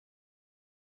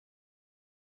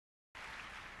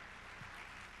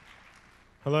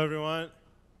Hello, everyone.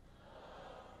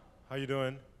 How you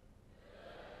doing?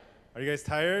 Are you guys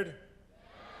tired?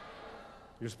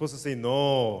 You're supposed to say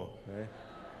no, right?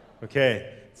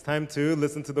 Okay, it's time to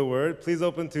listen to the word. Please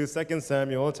open to 2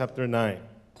 Samuel chapter 9.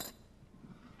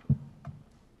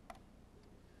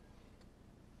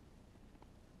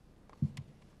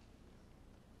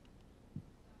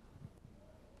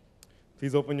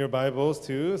 Please open your Bibles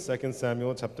to 2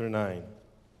 Samuel chapter 9.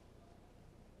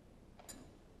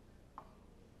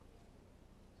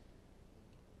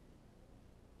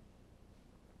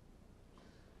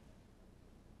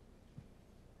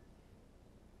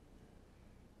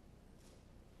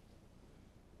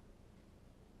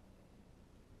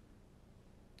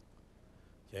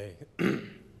 Okay.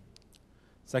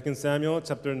 2 Samuel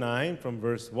chapter 9 from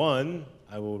verse 1,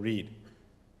 I will read.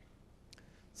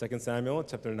 2 Samuel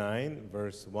chapter 9,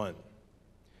 verse 1.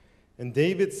 And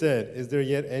David said, "Is there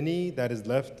yet any that is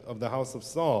left of the house of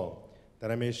Saul,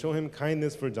 that I may show him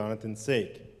kindness for Jonathan's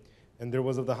sake? And there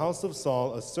was of the house of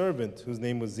Saul a servant whose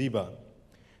name was Ziba.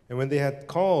 And when they had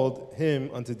called him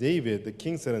unto David, the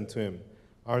king said unto him,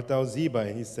 Art thou Ziba?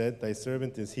 And he said, Thy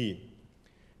servant is he.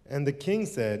 And the king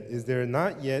said, Is there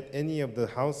not yet any of the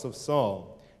house of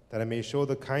Saul, that I may show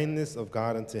the kindness of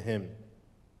God unto him?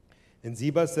 And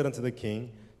Ziba said unto the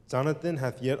king, Jonathan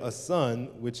hath yet a son,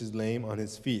 which is lame on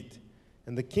his feet.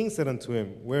 And the king said unto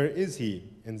him, Where is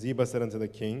he? And Ziba said unto the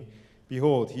king,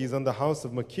 Behold, he is on the house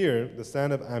of Machir, the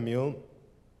son of Ammiel,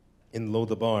 in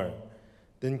Lodabar.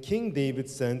 Then King David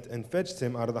sent and fetched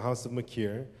him out of the house of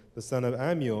Machir, the son of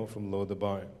Ammiel, from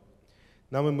Lodabar.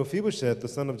 Now when Mephibosheth, the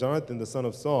son of Jonathan, the son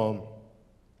of Saul,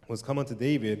 was come unto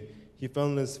David, he fell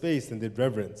on his face and did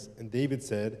reverence. And David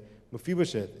said,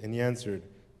 Mephibosheth. And he answered,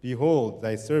 Behold,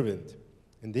 thy servant.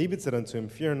 And David said unto him,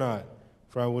 Fear not,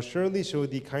 for I will surely show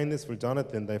thee kindness for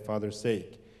Jonathan thy father's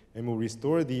sake, and will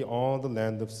restore thee all the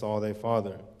land of Saul thy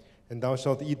father. And thou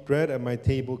shalt eat bread at my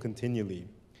table continually.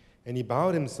 And he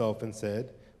bowed himself and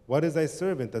said, What is thy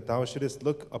servant, that thou shouldest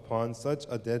look upon such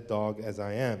a dead dog as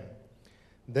I am?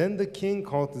 Then the king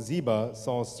called to Ziba,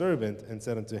 Saul's servant, and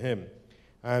said unto him,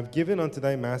 I have given unto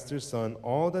thy master's son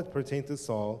all that pertained to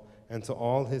Saul and to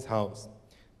all his house.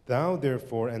 Thou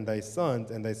therefore and thy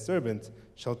sons and thy servants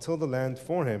shall till the land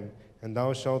for him, and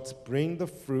thou shalt bring the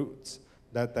fruits,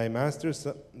 that thy master's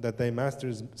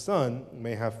son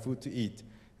may have food to eat.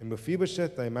 And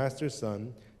Mephibosheth thy master's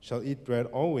son shall eat bread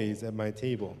always at my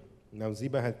table. Now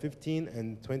Ziba had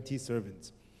 15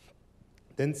 servants.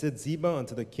 Then said Ziba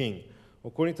unto the king,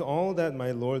 According to all that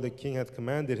my lord the king hath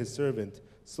commanded his servant,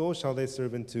 so shall thy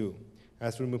servant do.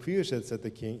 As for Mephibosheth, said the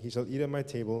king, he shall eat at my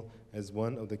table as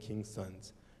one of the king's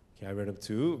sons. Okay, I read up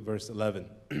to verse 11.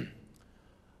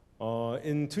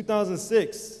 In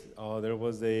 2006, there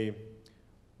was a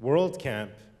world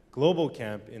camp, global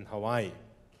camp in Hawaii.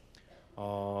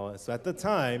 So at the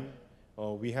time,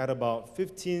 we had about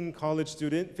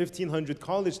 1,500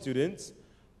 college students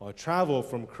travel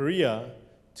from Korea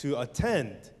to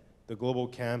attend the global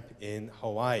camp in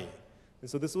Hawaii. And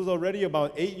so this was already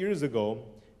about 8 years ago,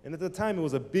 and at the time it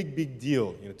was a big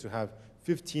deal, to have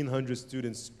 1,500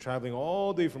 students traveling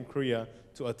all the way from Korea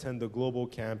to attend the global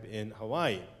camp in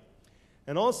Hawaii.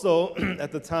 And also,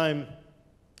 at the time,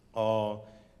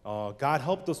 God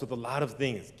helped us with a lot of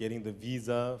things, getting the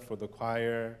visa for the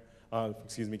choir,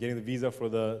 getting the visa for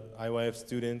the IYF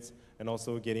students, and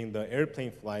also getting the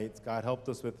airplane flights. God helped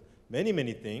us with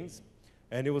many things.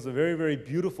 And it was a very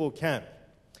beautiful camp.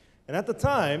 And at the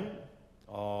time,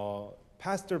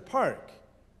 Pastor Park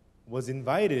was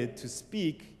invited to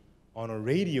speak on a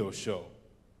radio show.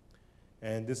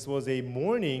 And this was a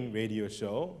morning radio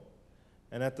show.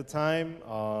 And at the time,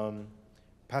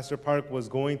 Pastor Park was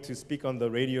going to speak on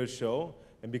the radio show.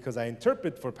 And because I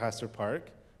interpret for Pastor Park,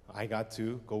 I got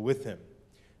to go with him.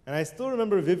 And I still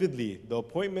remember vividly, the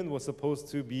appointment was supposed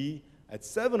to be at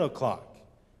 7 o'clock,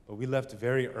 but we left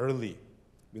very early.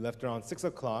 We left around 6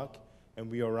 o'clock, and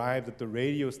we arrived at the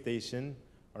radio station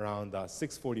around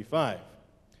 6:45.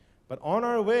 But on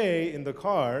our way in the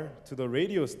car to the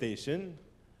radio station,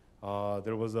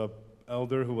 there was an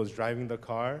elder who was driving the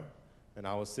car, and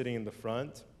I was sitting in the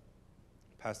front.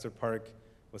 Pastor Park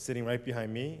was sitting right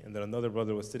behind me, and then another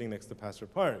brother was sitting next to Pastor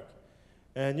Park.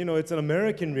 And, it's an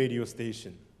American radio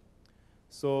station.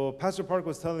 So Pastor Park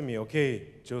was telling me, okay,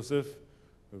 Joseph,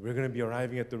 we're going to be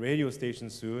arriving at the radio station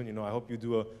soon. I hope you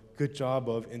do a good job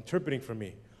of interpreting for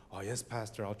me. Oh, yes,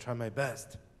 Pastor, I'll try my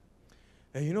best.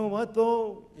 And you know what,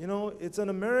 though? It's an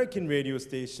American radio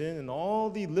station, and all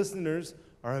the listeners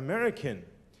are American.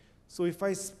 So if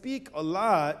I speak a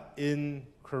lot in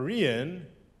Korean,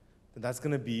 then that's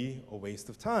going to be a waste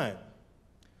of time.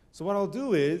 So what I'll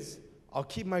do is, I'll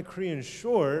keep my Korean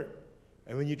short,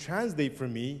 And when you translate for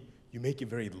me, you make it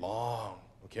very long,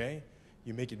 okay?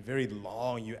 You make it very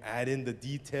long. You add in the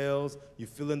details. You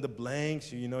fill in the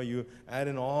blanks. You add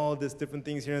in all these different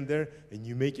things here and there, and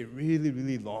you make it really,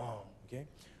 really long, okay?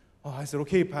 Oh, I said,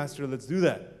 okay, Pastor, let's do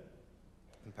that.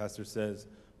 And Pastor says,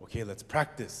 okay, let's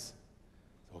practice.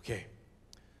 Okay.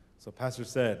 So Pastor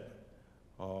said,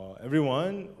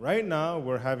 everyone, right now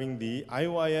we're having the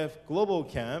IYF Global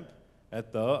Camp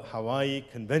at the Hawaii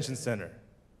Convention Center.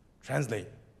 Translate.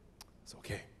 It's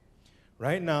okay.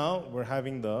 Right now, we're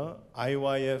having the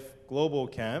IYF Global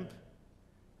Camp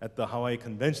at the Hawaii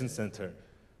Convention Center.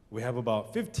 We have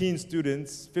about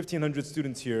 1,500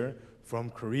 students here from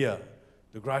Korea.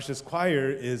 The Gracious Choir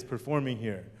is performing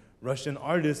here. Russian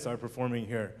artists are performing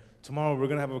here. Tomorrow, we're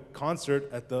going to have a concert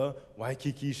at the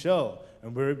Waikiki Shell.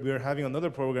 And we're having another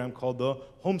program called the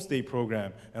Homestay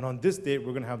Program. And on this date,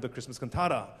 we're going to have the Christmas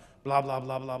Cantata. Blah, blah,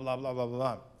 blah, blah, blah, blah, blah,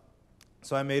 blah.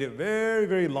 So I made it very,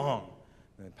 very long.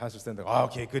 And Pastor said, oh,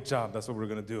 okay, good job. That's what we're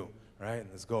going to do. All right,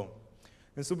 let's go.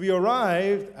 And so we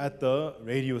arrived at the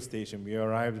radio station. We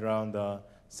arrived around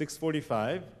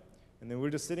 6:45. And then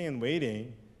we're just sitting and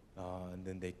waiting. And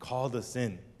then they called us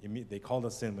in. They called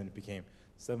us in when it became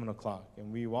 7 o'clock.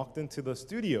 And we walked into the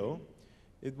studio.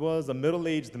 It was a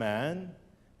middle-aged man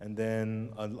and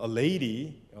then a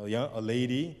lady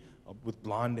with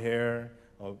blonde hair,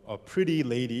 a pretty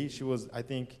lady. She was, I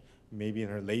think, maybe in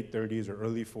her late 30s or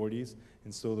early 40s.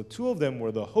 And so the two of them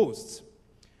were the hosts.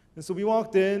 And so we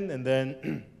walked in, and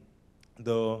then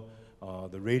the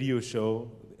radio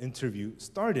show, the interview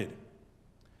started.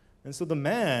 And so the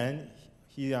man,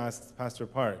 he asked Pastor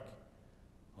Park,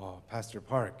 oh, Pastor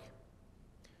Park,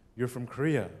 you're from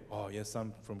Korea. Oh, yes,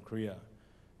 I'm from Korea.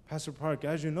 Pastor Park,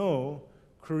 as you know,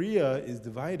 Korea is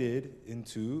divided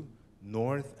into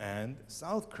North and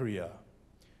South Korea.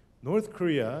 North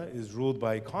Korea is ruled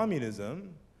by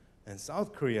communism, and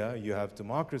South Korea, you have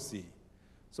democracy.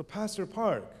 So Pastor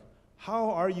Park,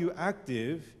 how are you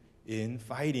active in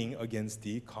fighting against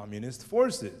the communist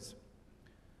forces?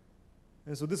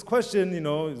 And so this question,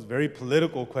 is a very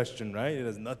political question, right? It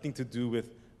has nothing to do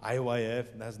with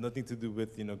IYF. It has nothing to do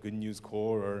with, Good News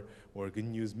Corps or Good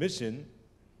News Mission.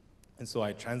 And so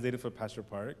I translated for Pastor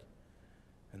Park.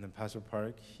 And then Pastor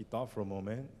Park, he thought for a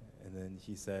moment, and then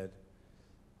he said,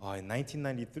 in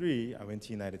 1993, I went to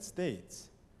the United States,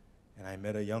 and I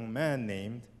met a young man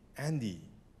named Andy.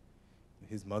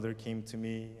 His mother came to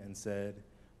me and said,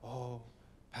 oh,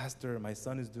 Pastor, my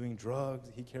son is doing drugs.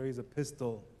 He carries a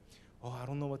pistol. Oh, I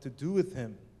don't know what to do with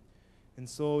him. And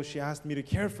so she asked me to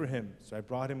care for him. So I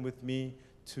brought him with me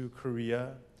to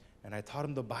Korea, and I taught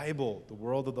him the Bible, the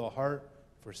world of the heart,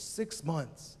 for 6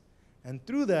 months. And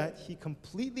through that, he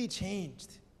completely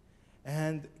changed.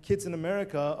 And kids in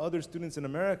America, other students in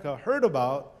America, heard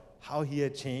about how he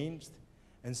had changed.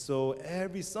 And so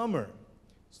every summer,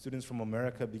 students from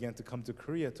America began to come to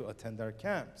Korea to attend our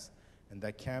camps. And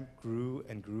that camp grew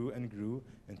and grew and grew.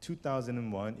 In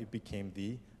 2001, it became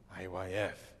the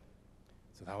IYF.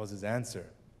 So that was his answer.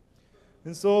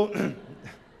 And so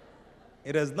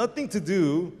it has nothing to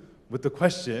do with the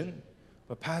question,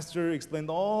 but Pastor explained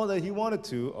all that he wanted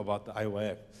to about the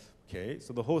IYF. Okay,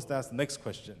 so the host asked the next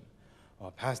question.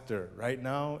 Pastor, right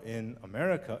now in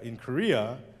America, in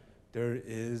Korea, there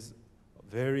is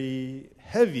very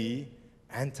heavy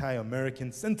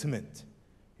anti-American sentiment.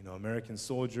 American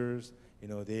soldiers,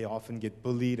 they often get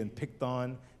bullied and picked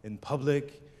on in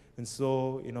public. And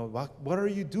so, what are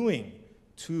you doing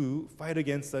to fight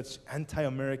against such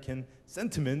anti-American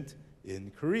sentiment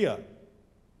in Korea? And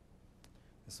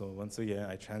so once again,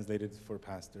 I translated for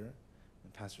Pastor,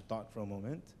 and Pastor thought for a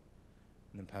moment,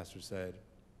 and then Pastor said,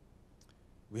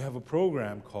 we have a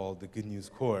program called the Good News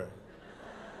Corps.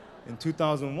 In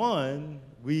 2001,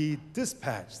 we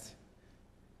dispatched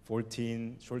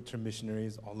 14 short-term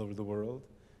missionaries all over the world.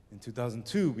 In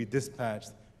 2002, we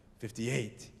dispatched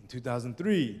 58. In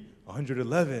 2003,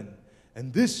 111.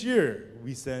 And this year,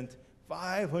 we sent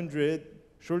 500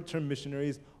 short-term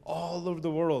missionaries all over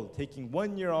the world, taking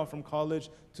 1 year off from college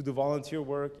to do volunteer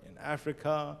work in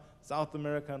Africa, South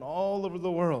America, and all over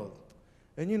the world.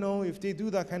 And if they do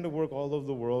that kind of work all over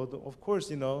the world, of course,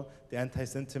 the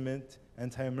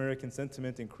anti-American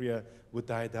sentiment in Korea would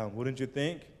die down, wouldn't you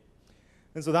think?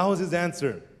 And so that was his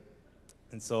answer.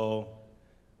 And so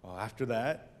after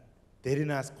that, they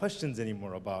didn't ask questions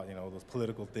anymore about, those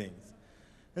political things.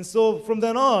 And so from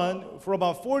then on, for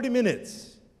about 40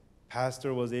 minutes,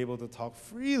 Pastor was able to talk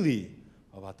freely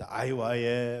about the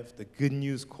IYF, the Good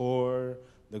News Corps,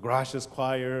 the Gracious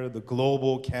Choir, the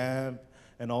Global Camp,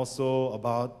 and also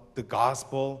about the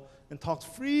gospel, and talked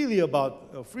freely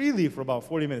for about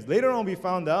 40 minutes. Later on, we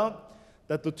found out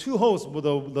that the two hosts,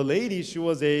 well, the lady, she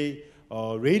was a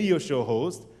radio show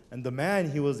host, and the man,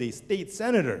 he was a state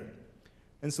senator.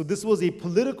 And so this was a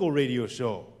political radio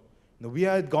show. We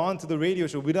had gone to the radio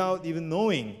show without even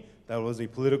knowing that it was a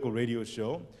political radio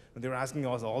show. And they were asking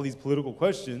us all these political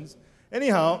questions.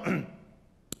 Anyhow,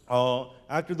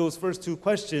 after those first two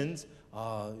questions,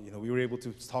 we were able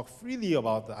to talk freely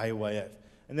about the IYF.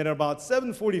 And then at about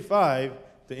 7:45,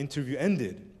 the interview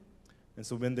ended. And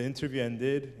so when the interview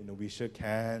ended, we shook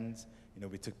hands,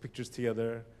 we took pictures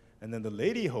together. And then the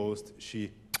lady host,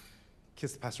 she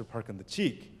kissed Pastor Park on the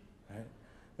cheek. Right?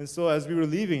 And so as we were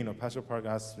leaving, Pastor Park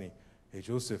asked me, "Hey,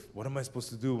 Joseph, what am I supposed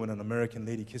to do when an American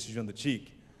lady kisses you on the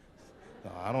cheek?"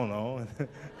 I don't know.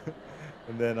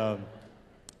 And then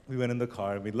we went in the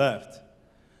car and we left.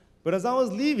 But as I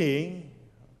was leaving,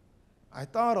 I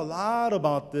thought a lot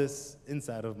about this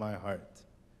inside of my heart,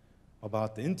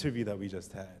 about the interview that we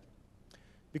just had.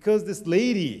 Because this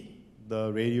lady,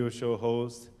 the radio show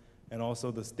host, and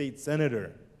also the state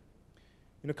senator,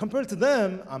 compared to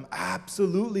them, I'm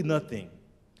absolutely nothing.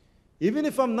 Even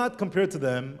if I'm not compared to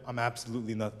them, I'm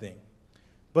absolutely nothing.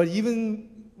 But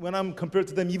even when I'm compared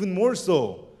to them, even more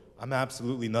so, I'm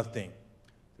absolutely nothing.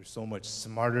 They're so much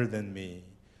smarter than me,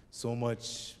 so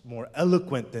much more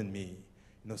eloquent than me,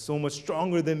 so much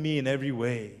stronger than me in every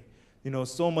way,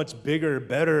 so much bigger,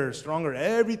 better, stronger,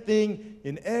 everything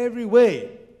in every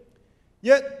way.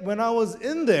 Yet when I was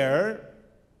in there,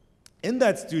 in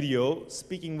that studio,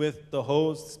 speaking with the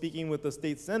host, speaking with the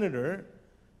state senator,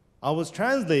 I was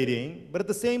translating, but at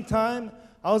the same time,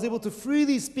 I was able to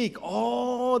freely speak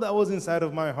all that was inside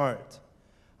of my heart.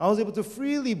 I was able to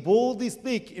freely, boldly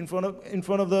speak in front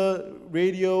of the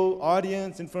radio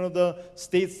audience, in front of the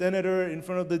state senator, in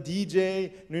front of the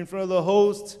DJ, in front of the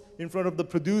host, in front of the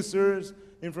producers,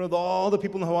 in front of all the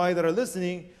people in Hawaii that are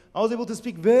listening. I was able to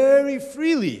speak very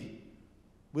freely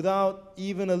without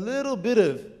even a little bit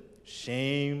of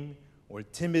shame or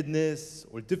timidness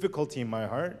or difficulty in my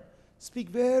heart. Speak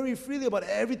very freely about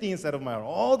everything inside of my heart,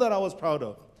 all that I was proud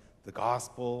of, the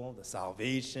gospel, the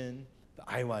salvation, the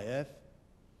IYF.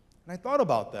 And I thought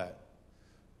about that.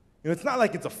 It's not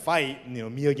like it's a fight,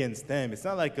 me against them. It's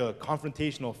not like a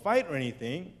confrontational fight or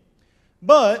anything.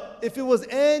 But if it was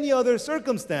any other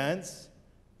circumstance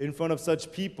in front of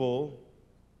such people,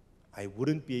 I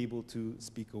wouldn't be able to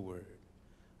speak a word.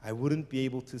 I wouldn't be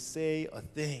able to say a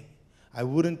thing. I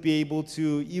wouldn't be able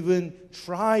to even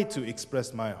try to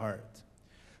express my heart.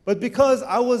 But because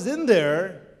I was in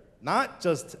there, not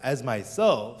just as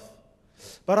myself,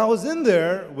 but I was in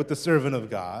there with the servant of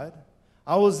God.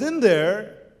 I was in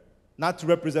there not to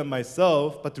represent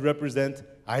myself, but to represent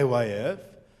IYF.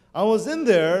 I was in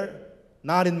there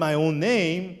not in my own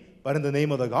name, but in the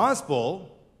name of the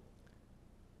gospel.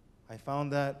 I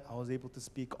found that I was able to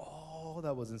speak all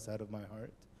that was inside of my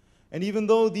heart. And even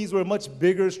though these were much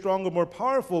bigger, stronger, more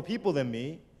powerful people than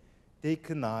me, they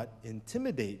could not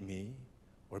intimidate me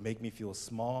or make me feel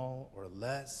small or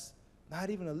less, not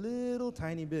even a little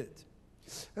tiny bit.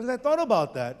 And as I thought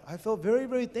about that, I felt very,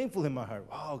 very thankful in my heart.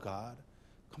 Wow, God,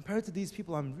 compared to these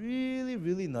people, I'm really,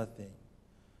 really nothing.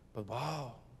 But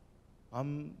wow,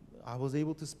 I was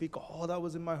able to speak all that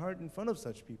was in my heart in front of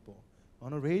such people,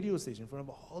 on a radio station, in front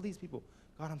of all these people.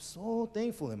 God, I'm so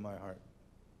thankful in my heart.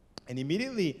 And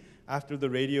immediately after the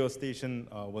radio station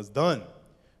was done,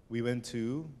 we went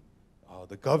to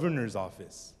the governor's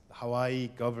office, the Hawaii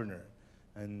governor,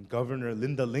 and Governor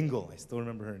Linda Lingle. I still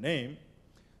remember her name.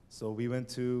 So we went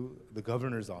to the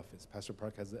governor's office. Pastor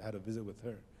Park had a visit with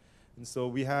her. And so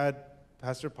we had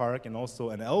Pastor Park and also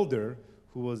an elder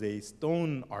who was a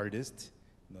stone artist.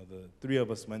 The three of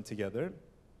us went together.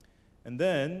 And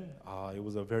then it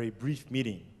was a very brief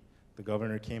meeting. The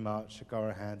governor came out, shook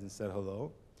our hands, and said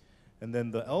hello. And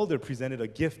then the elder presented a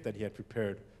gift that he had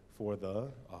prepared for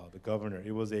the governor.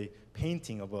 It was a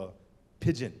painting of a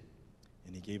pigeon.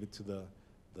 And he gave it to the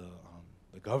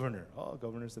governor. Oh,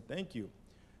 governor said, thank you.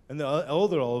 And the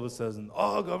elder all of a sudden,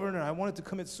 oh, governor, I wanted to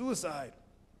commit suicide.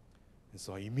 And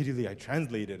so immediately I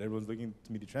translated. Everyone's looking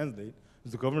to me to translate.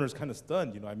 Because the governor's kind of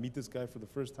stunned. I meet this guy for the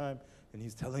first time, and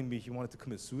he's telling me he wanted to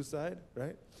commit suicide,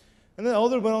 right? And then the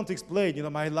elder went on to explain,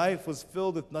 my life was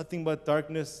filled with nothing but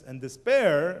darkness and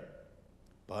despair,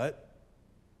 but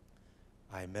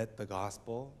I met the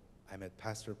gospel, I met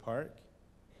Pastor Park,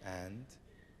 and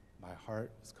my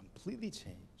heart was completely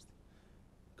changed.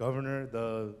 Governor,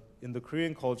 in the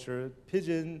Korean culture,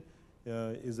 pigeon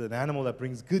is an animal that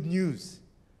brings good news.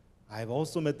 I've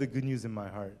also met the good news in my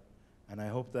heart. And I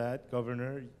hope that,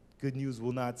 Governor, good news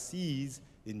will not cease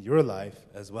in your life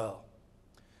as well.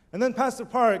 And then Pastor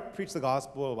Park preached the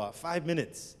gospel about 5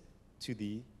 minutes to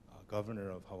the governor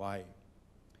of Hawaii.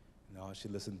 No, she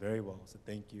listened very well. So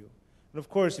thank you. And of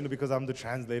course, because I'm the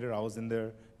translator, I was in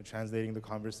there translating the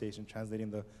conversation, translating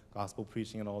the gospel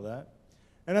preaching and all that.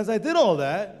 And as I did all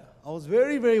that, I was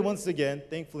very, very, once again,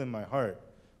 thankful in my heart.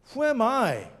 Who am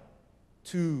I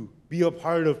to be a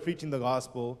part of preaching the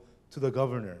gospel to the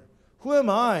governor? Who am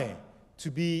I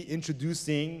to be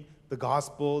introducing the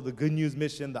gospel, the good news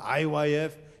mission, the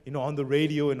IYF, on the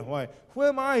radio in Hawaii? Who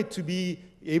am I to be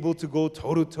able to go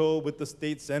toe-to-toe with the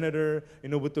state senator,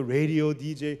 with the radio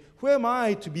DJ? Who am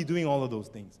I to be doing all of those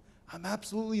things? I'm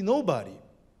absolutely nobody.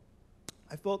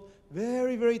 I felt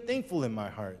very, very thankful in my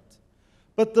heart.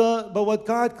 But what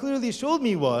God clearly showed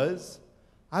me was,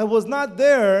 I was not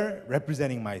there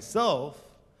representing myself.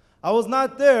 I was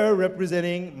not there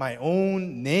representing my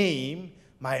own name,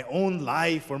 my own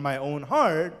life, or my own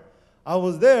heart. I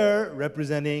was there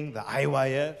representing the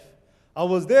IYF. I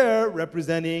was there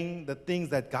representing the things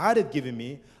that God had given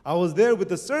me. I was there with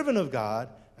the servant of God,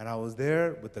 and I was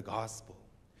there with the gospel.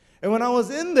 And when I was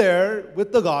in there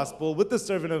with the gospel, with the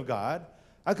servant of God,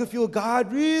 I could feel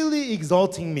God really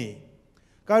exalting me,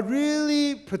 God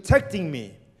really protecting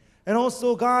me, and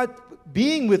also God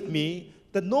being with me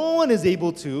that no one is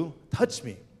able to touch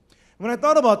me. When I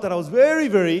thought about that, I was very,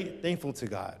 very thankful to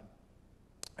God.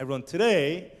 Everyone,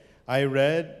 today I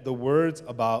read the words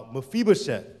about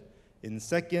Mephibosheth in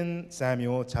 2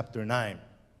 Samuel chapter 9.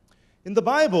 In the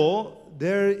Bible,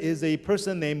 there is a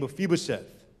person named Mephibosheth.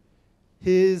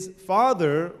 His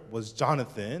father was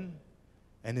Jonathan,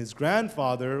 and his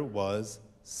grandfather was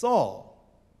Saul.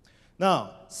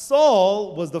 Now,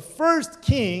 Saul was the first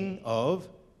king of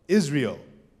Israel.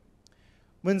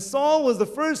 When Saul was the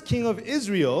first king of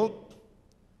Israel,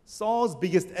 Saul's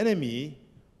biggest enemy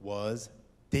was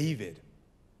David,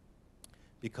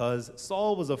 because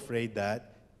Saul was afraid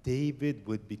that David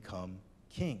would become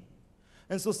king.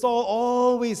 And so Saul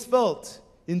always felt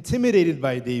intimidated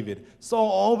by David. Saul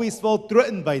always felt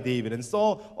threatened by David. And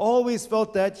Saul always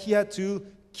felt that he had to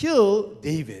kill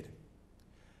David.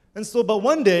 And so, but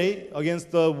one day,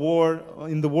 in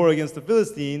the war against the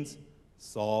Philistines,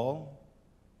 Saul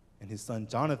and his son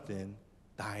Jonathan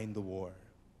die in the war.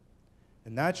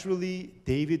 And naturally,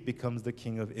 David becomes the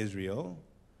king of Israel,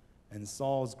 and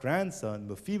Saul's grandson,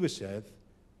 Mephibosheth,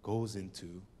 goes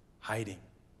into hiding.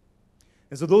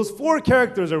 And so those four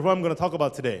characters are who I'm going to talk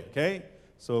about today, okay?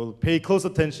 So pay close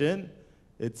attention.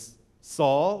 It's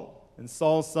Saul, and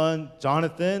Saul's son,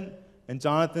 Jonathan, and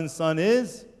Jonathan's son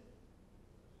is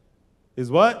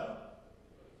what?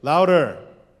 Louder.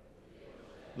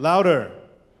 Louder.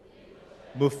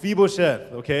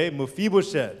 Mephibosheth, okay?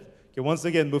 Mephibosheth. Okay, once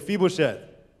again, Mephibosheth.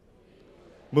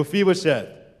 Mephibosheth.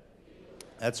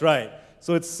 That's right.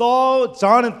 So it's Saul,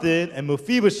 Jonathan, and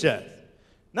Mephibosheth.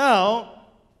 Now,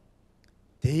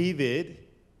 David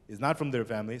is not from their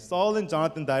family. Saul and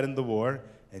Jonathan died in the war,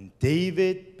 and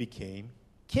David became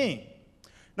king.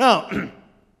 Now,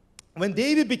 when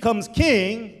David becomes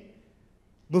king,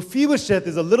 Mephibosheth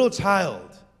is a little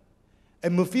child.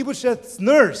 And Mephibosheth's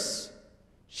nurse,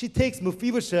 she takes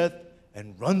Mephibosheth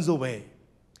and runs away.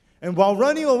 And while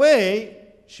running away,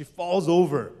 she falls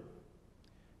over.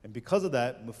 And because of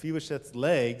that, Mephibosheth's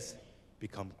legs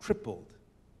become crippled.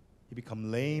 He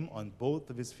becomes lame on both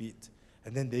of his feet.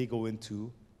 And then they go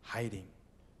into hiding.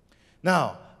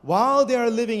 Now, while they are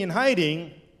living in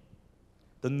hiding,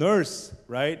 the nurse,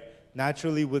 right,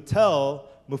 naturally would tell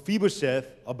Mephibosheth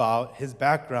about his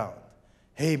background.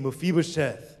 Hey,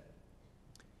 Mephibosheth,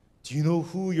 do you know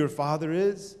who your father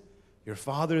is? Your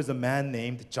father is a man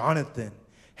named Jonathan.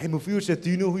 Hey, Mephibosheth,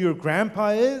 do you know who your grandpa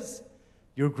is?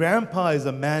 Your grandpa is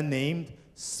a man named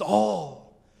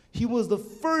Saul. He was the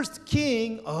first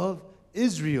king of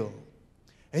Israel.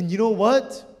 And you know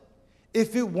what?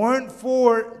 If it weren't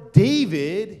for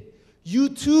David, you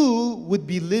too would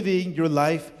be living your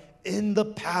life in the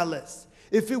palace.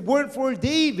 If it weren't for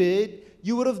David,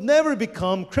 you would have never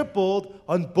become crippled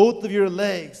on both of your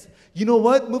legs. You know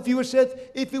what,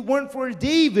 Mephibosheth? If it weren't for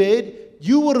David,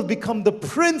 you would have become the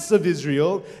prince of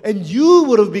Israel, and you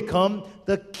would have become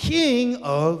the king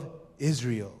of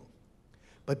Israel.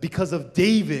 But because of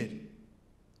David,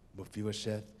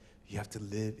 Mephibosheth, you have to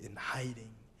live in hiding.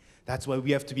 That's why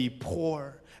we have to be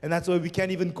poor. And that's why we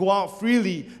can't even go out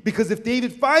freely. Because if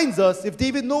David finds us, if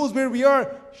David knows where we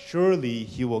are, surely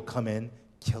he will come and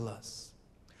kill us.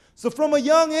 So from a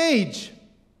young age,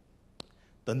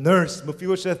 the nurse,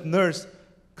 Mephibosheth's nurse,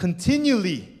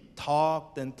 continually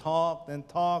talked and talked and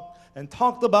talked and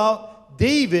talked about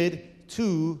David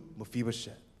to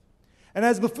Mephibosheth. And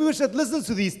as Mephibosheth listens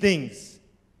to these things,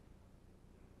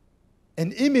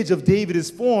 an image of David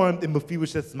is formed in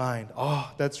Mephibosheth's mind.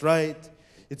 Oh, that's right.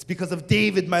 It's because of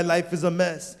David my life is a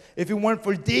mess. If it weren't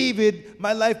for David,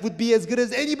 my life would be as good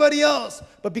as anybody else.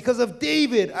 But because of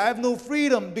David, I have no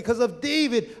freedom. Because of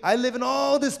David, I live in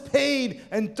all this pain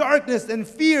and darkness and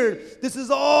fear. This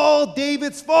is all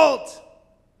David's fault.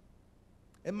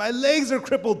 And my legs are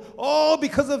crippled, all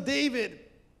because of David.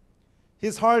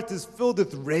 His heart is filled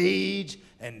with rage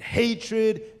and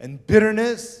hatred and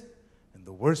bitterness. And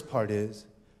the worst part is,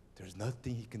 there's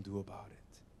nothing he can do about it.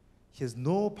 He has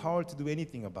no power to do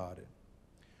anything about it.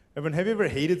 Everyone, have you ever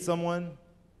hated someone?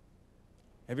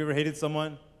 Have you ever hated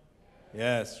someone?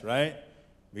 Yes, right?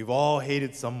 We've all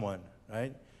hated someone,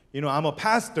 right? You know, I'm a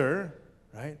pastor,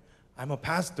 right? I'm a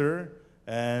pastor,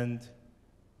 and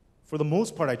for the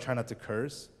most part, I try not to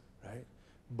curse, right?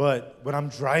 But when I'm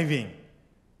driving,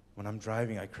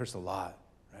 I curse a lot,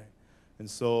 right? And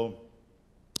so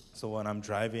when I'm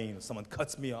driving, someone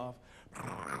cuts me off,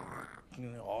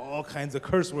 all kinds of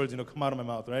curse words, come out of my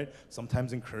mouth, right?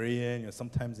 Sometimes in Korean,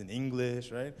 sometimes in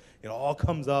English, right? It all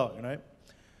comes out, right?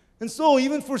 And so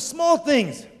even for small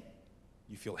things,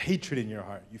 you feel hatred in your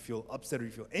heart. You feel upset or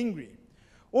you feel angry.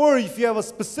 Or if you have a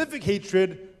specific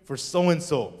hatred for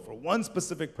so-and-so, for one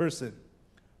specific person,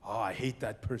 oh, I hate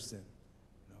that person.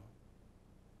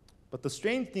 But the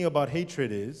strange thing about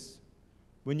hatred is,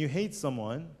 when you hate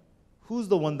someone, who's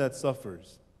the one that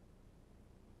suffers?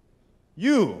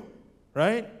 You,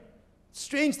 right?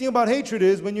 Strange thing about hatred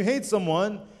is, when you hate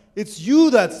someone, it's you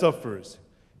that suffers.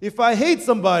 If I hate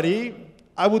somebody,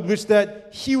 I would wish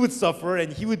that he would suffer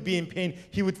and he would be in pain.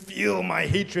 He would feel my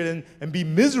hatred and be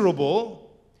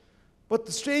miserable. But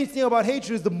the strange thing about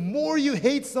hatred is, the more you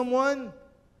hate someone,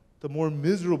 the more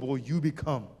miserable you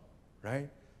become, right?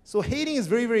 So hating is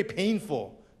very, very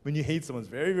painful. When you hate someone,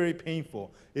 it's very, very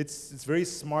painful. It's very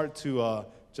smart to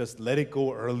just let it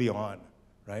go early on,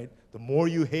 right? The more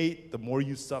you hate, the more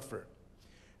you suffer.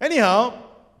 Anyhow,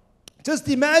 just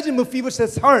imagine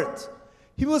Mephibosheth's heart.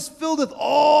 He was filled with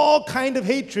all kind of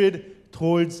hatred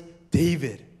towards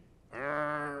David.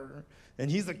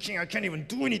 And he's the king. I can't even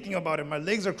do anything about it. My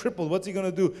legs are crippled. What's he going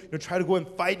to do? Try to go and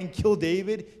fight and kill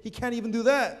David? He can't even do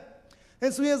that.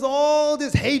 And so he has all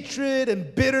this hatred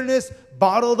and bitterness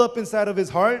bottled up inside of his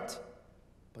heart.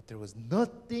 But there was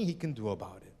nothing he can do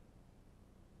about it.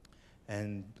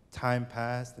 And time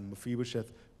passed, and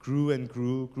Mephibosheth grew and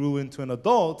grew into an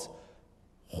adult,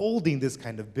 holding this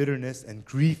kind of bitterness and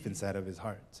grief inside of his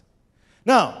heart.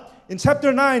 Now, in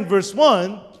chapter 9, verse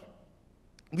 1,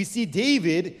 we see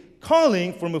David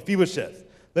calling for Mephibosheth.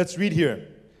 Let's read here.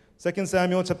 2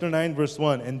 Samuel chapter 9, verse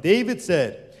 1. And David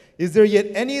said, "Is there yet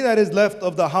any that is left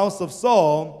of the house of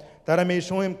Saul, that I may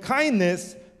show him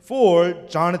kindness for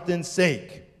Jonathan's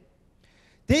sake?"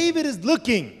 David is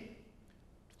looking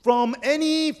from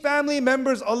any family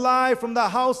members alive from the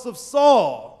house of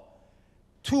Saul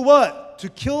to what? To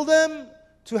kill them?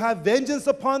 To have vengeance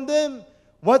upon them?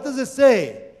 What does it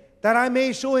say? That I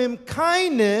may show him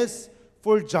kindness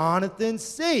for Jonathan's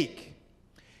sake.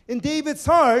 In David's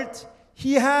heart,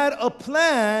 he had a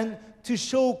plan to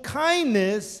show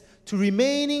kindness to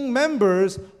remaining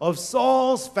members of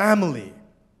Saul's family.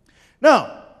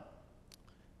 Now,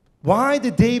 why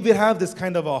did David have this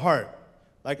kind of a heart?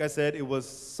 Like I said, it was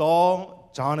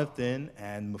Saul, Jonathan,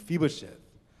 and Mephibosheth.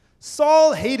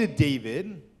 Saul hated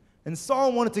David, and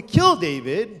Saul wanted to kill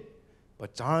David,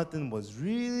 but Jonathan was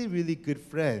really, really good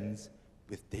friends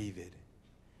with David.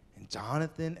 And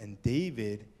Jonathan and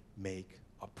David make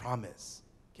a promise.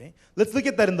 Okay? Let's look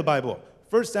at that in the Bible.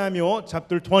 1 Samuel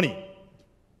chapter 20.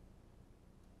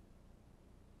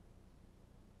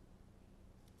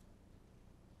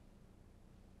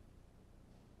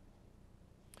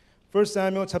 1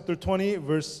 Samuel chapter 20,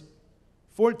 verse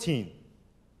 14.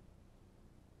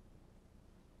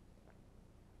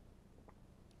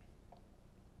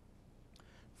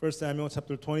 First Samuel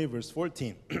chapter 20, verse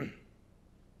 14.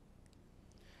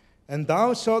 And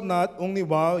thou shalt not, only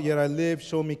while yet I live,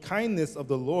 show me kindness of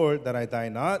the Lord, that I die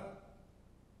not.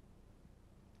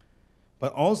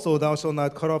 But also thou shalt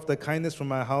not cut off the kindness from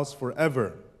my house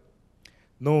forever.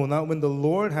 No, not when the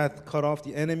Lord hath cut off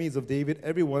the enemies of David,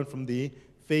 everyone from the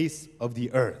face of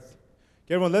the earth.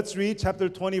 Okay, everyone, let's read chapter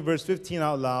 20, verse 15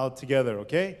 out loud together,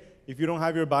 okay? If you don't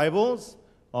have your Bibles,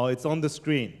 it's on the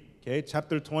screen. Okay,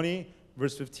 chapter 20,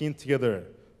 verse 15 together.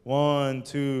 1,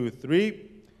 2, 3.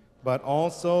 But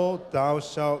also thou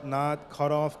shalt not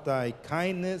cut off thy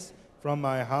kindness from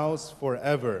my house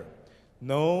forever.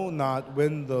 No, not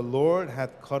when the Lord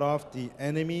hath cut off the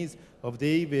enemies of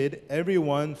David,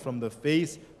 everyone from the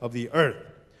face of the earth.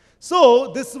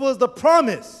 So this was the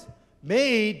promise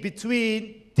made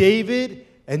between David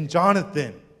and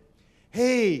Jonathan.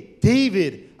 Hey,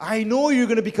 David, I know you're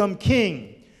going to become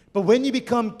king, but when you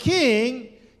become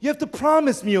king, You have to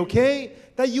promise me, okay,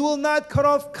 that you will not cut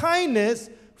off kindness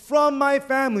from my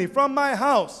family, from my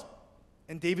house.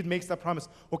 And David makes that promise.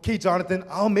 Okay, Jonathan,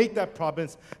 I'll make that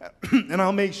promise, and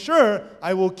I'll make sure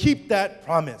I will keep that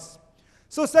promise.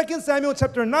 So 2 Samuel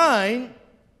chapter 9,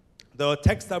 the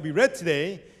text that we read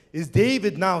today, is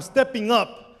David now stepping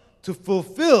up to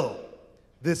fulfill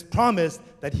this promise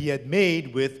that he had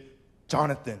made with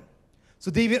Jonathan.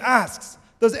 So David asks,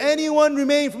 does anyone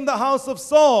remain from the house of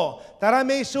Saul, that I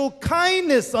may show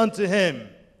kindness unto him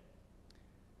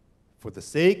for the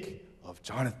sake of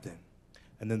Jonathan?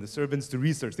 And then the servants do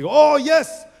research. They go, oh,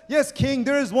 yes, king,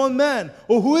 there is one man.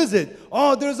 Oh, who is it?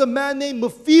 Oh, there's a man named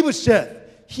Mephibosheth.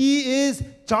 He is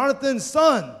Jonathan's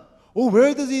son. Oh,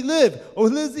 where does he live? Oh,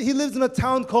 he lives in a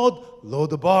town called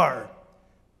Lodabar.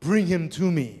 Bring him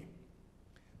to me.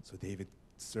 So David's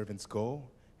servants go,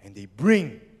 and they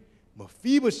bring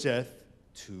Mephibosheth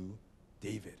to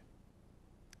David.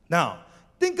 Now,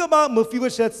 think about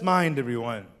Mephibosheth's mind,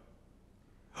 everyone.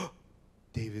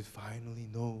 David finally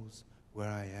knows where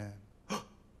I am.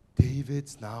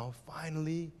 David's now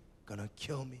finally gonna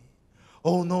kill me.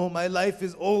 Oh no, my life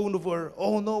is over.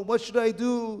 Oh no, what should I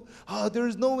do? There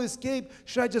is no escape.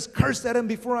 Should I just curse at him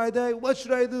before I die? What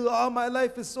should I do? My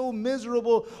life is so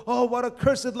miserable. Oh, what a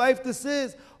cursed life this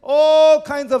is. All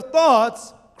kinds of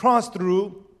thoughts cross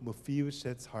through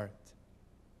Mephibosheth's heart.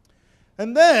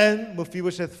 And then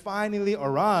Mephibosheth finally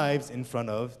arrives in front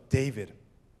of David.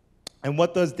 And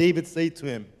what does David say to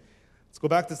him? Let's go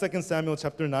back to 2 Samuel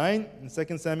chapter 9. In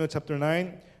 2 Samuel chapter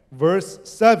 9, verse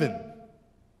 7.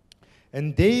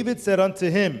 And David said unto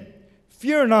him,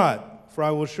 fear not, for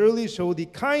I will surely show thee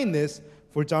kindness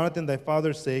for Jonathan thy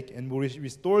father's sake, and will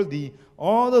restore thee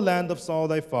all the land of Saul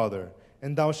thy father,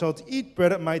 and thou shalt eat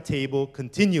bread at my table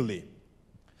continually.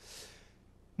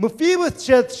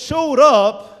 Mephibosheth showed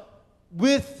up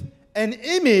with an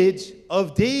image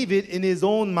of David in his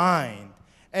own mind,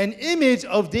 an image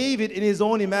of David in his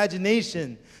own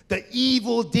imagination. The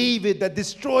evil David that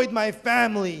destroyed my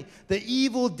family, the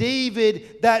evil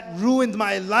David that ruined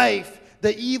my life,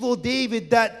 the evil David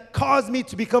that caused me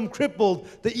to become crippled,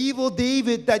 the evil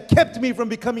David that kept me from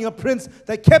becoming a prince,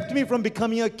 that kept me from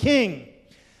becoming a king.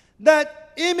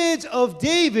 That image of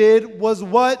David was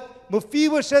what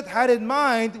Mephibosheth had in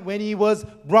mind when he was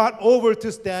brought over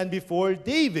to stand before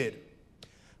David.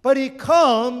 But he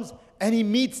comes and he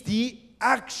meets the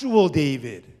actual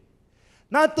David.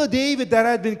 Not the David that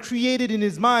had been created in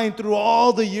his mind through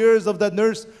all the years of the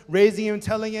nurse raising him,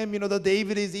 telling him, that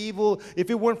David is evil. If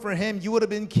it weren't for him, you would have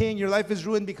been king. Your life is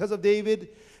ruined because of David.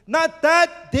 Not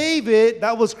that David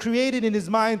that was created in his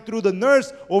mind through the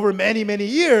nurse over many, many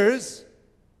years.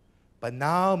 But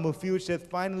now Mephibosheth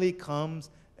finally comes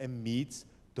and meets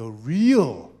the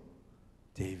real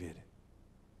David.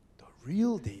 The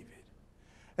real David.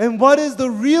 And what is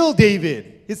the real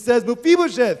David? It says,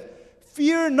 Mephibosheth,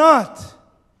 fear not.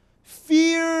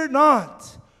 Fear not,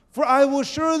 for I will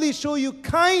surely show you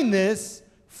kindness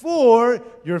for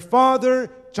your father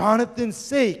Jonathan's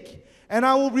sake, and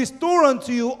I will restore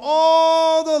unto you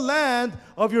all the land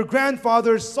of your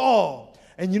grandfather Saul.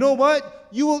 And you know what?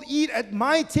 You will eat at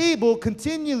my table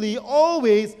continually,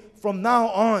 always from now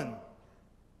on.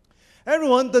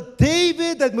 Everyone, the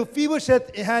David that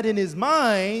Mephibosheth had in his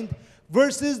mind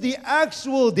versus the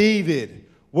actual David,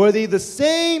 were they the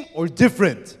same or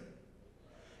different?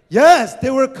 Yes, they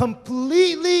were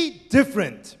completely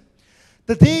different.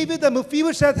 The David that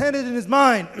Mephibosheth had in his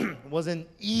mind was an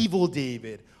evil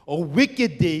David, a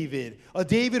wicked David, a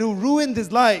David who ruined his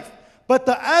life. But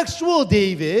the actual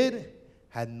David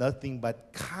had nothing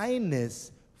but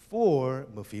kindness for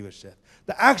Mephibosheth.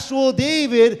 The actual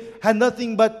David had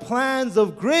nothing but plans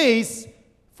of grace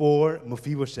for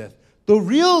Mephibosheth. The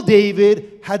real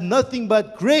David had nothing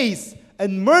but grace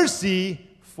and mercy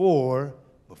for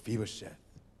Mephibosheth.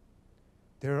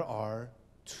 There are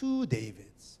two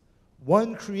Davids,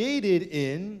 one created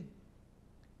in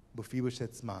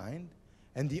Mephibosheth's mind,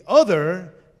 and the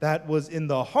other that was in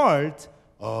the heart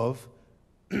of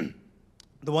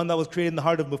the one that was created in the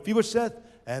heart of Mephibosheth,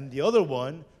 and the other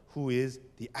one who is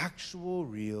the actual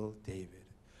real David.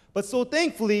 But so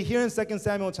thankfully, here in 2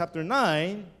 Samuel chapter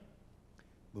 9,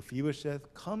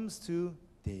 Mephibosheth comes to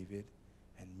David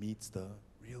and meets the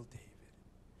real David.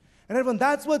 And everyone,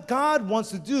 that's what God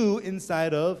wants to do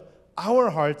inside of our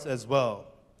hearts as well.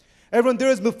 Everyone, there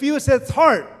is Mephibosheth's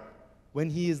heart when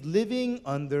he is living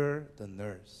under the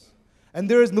nurse. And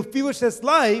there is Mephibosheth's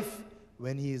life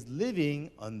when he is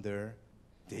living under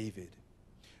David.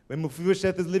 When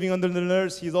Mephibosheth is living under the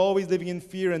nurse, he's always living in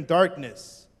fear and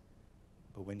darkness.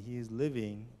 But when he is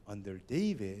living under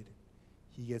David,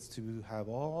 he gets to have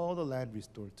all the land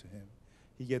restored to him.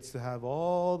 he gets to have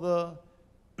all the,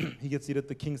 he gets to eat at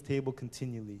the king's table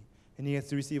continually. And he gets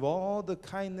to receive all the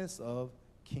kindness of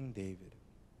King David.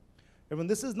 Everyone,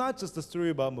 this is not just a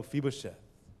story about Mephibosheth.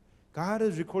 God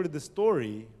has recorded this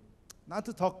story not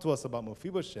to talk to us about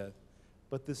Mephibosheth,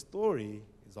 but this story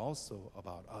is also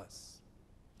about us.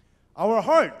 Our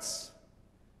hearts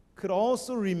could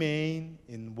also remain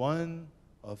in one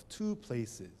of two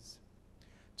places.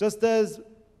 Just as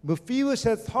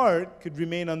Mephibosheth's heart could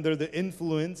remain under the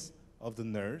influence of the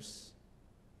nurse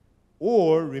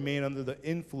or remain under the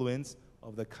influence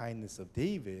of the kindness of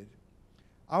David,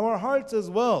 our hearts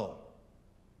as well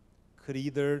could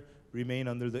either remain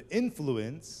under the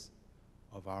influence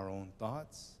of our own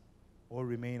thoughts or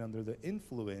remain under the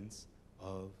influence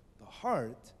of the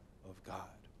heart of God.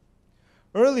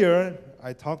 Earlier,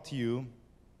 I talked to you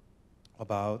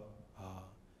about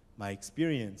my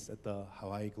experience at the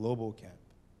Hawaii Global Camp.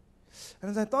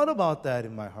 And as I thought about that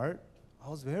in my heart, I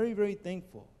was very, very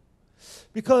thankful.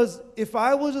 Because if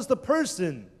I was just a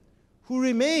person who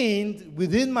remained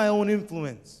within my own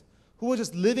influence, who was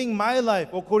just living my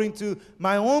life according to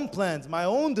my own plans, my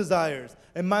own desires,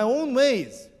 and my own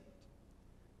ways,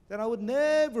 then I would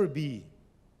never be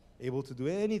able to do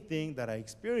anything that I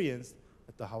experienced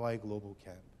at the Hawaii Global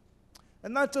Camp.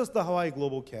 And not just the Hawaii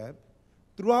Global Camp,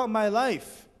 throughout my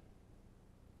life,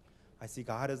 I see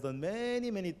God has done many,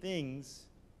 many things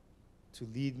to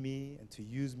lead me and to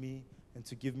use me and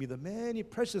to give me the many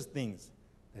precious things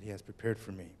that He has prepared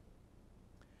for me.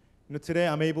 You know, today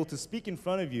I'm able to speak in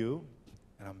front of you,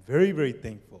 and I'm very, very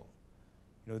thankful.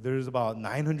 You know, there's about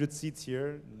 900 seats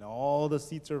here, and all the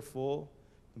seats are full.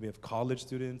 We have college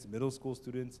students, middle school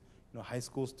students, you know, high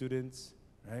school students,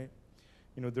 right?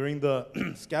 You know, during the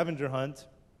scavenger hunt,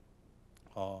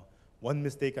 one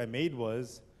mistake I made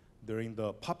was during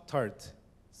the Pop-Tart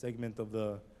segment of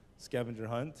the scavenger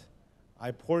hunt, I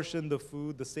portioned the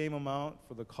food the same amount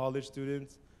for the college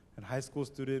students and high school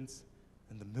students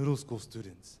and the middle school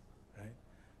students, right?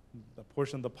 I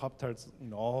portioned the Pop-Tarts,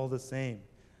 you know, all the same.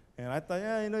 And I thought,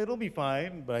 yeah, you know, it'll be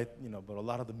fine. But but a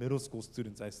lot of the middle school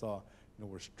students I saw, you know,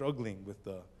 were struggling with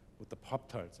the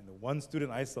Pop-Tarts. You know, one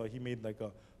student I saw, he made like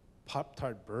a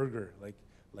Pop-Tart burger,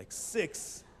 like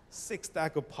six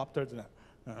stack of Pop-Tarts,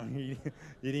 and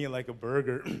eating it like a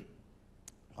burger.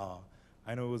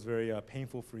 I know it was very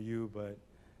painful for you, but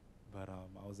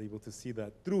I was able to see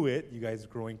that through it, you guys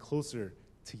growing closer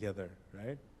together,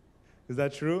 right? Is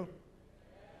that true?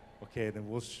 Okay, then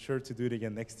we'll sure to do it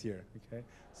again next year, okay?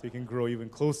 So you can grow even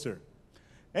closer.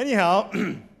 Anyhow,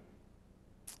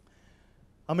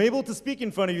 I'm able to speak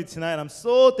in front of you tonight. I'm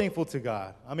so thankful to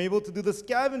God. I'm able to do the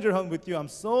scavenger hunt with you. I'm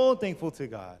so thankful to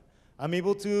God. I'm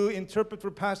able to interpret for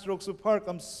Pastor Oaksu Park.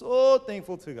 I'm so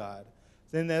thankful to God.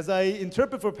 And as I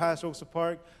interpret for Pastor Oaksu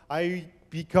Park, I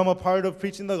become a part of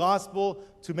preaching the gospel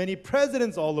to many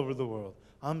presidents all over the world.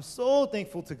 I'm so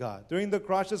thankful to God. During the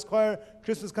Crosses Choir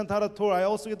Christmas Cantata Tour, I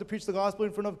also get to preach the gospel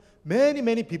in front of many,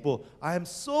 many people. I am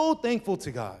so thankful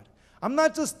to God. I'm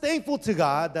not just thankful to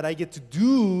God that I get to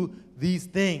do these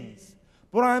things,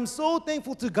 but I'm so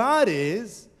thankful to God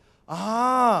is,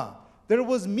 there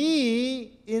was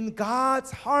me in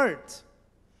God's heart.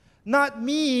 Not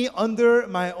me under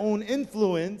my own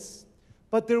influence,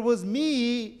 but there was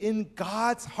me in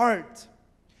God's heart.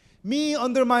 Me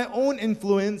under my own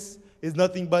influence is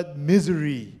nothing but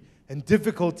misery and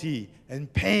difficulty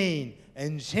and pain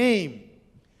and shame.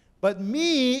 But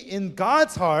me in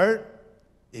God's heart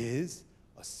is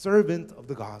a servant of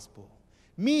the gospel.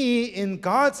 Me in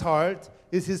God's heart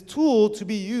is His tool to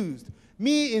be used.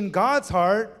 Me in God's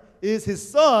heart is His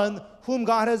son, whom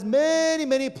God has many,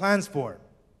 many plans for.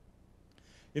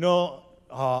 You know,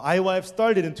 IYF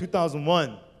started in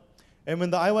 2001. And when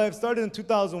the IYF started in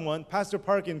 2001, Pastor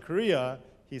Park in Korea,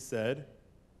 he said,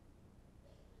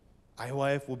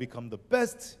 IYF will become the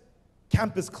best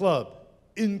campus club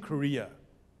in Korea.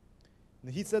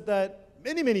 And he said that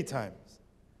many, many times.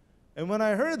 And when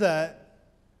I heard that,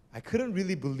 I couldn't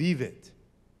really believe it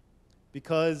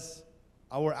because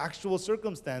our actual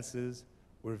circumstances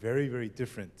were very, very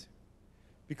different.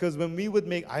 Because when we would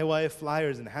make IYF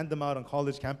flyers and hand them out on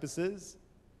college campuses,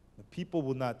 the people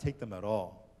would not take them at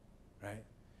all, right?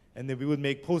 And then we would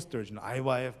make posters, you know,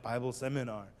 IYF Bible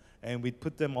Seminar, and we'd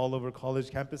put them all over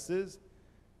college campuses,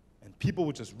 and people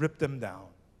would just rip them down.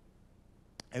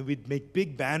 And we'd make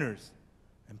big banners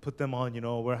and put them on, you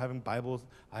know, we're having Bibles,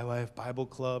 IYF Bible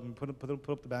Club, and put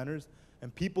up the banners,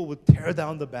 and people would tear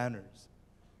down the banners.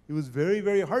 It was very,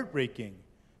 very heartbreaking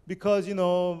because, you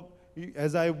know,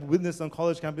 as I witnessed on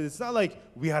college campus, it's not like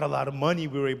we had a lot of money.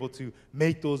 We were able to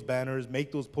make those banners,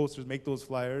 make those posters, make those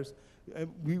flyers.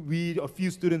 a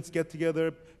few students get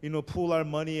together, pool our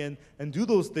money and do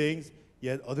those things,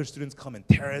 yet other students come and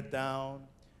tear it down.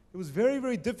 It was very,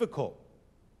 very difficult.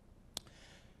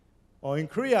 In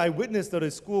Korea, I witnessed at a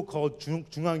school called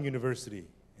Jungang University.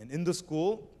 And in the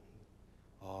school,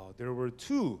 there were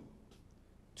two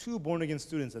born-again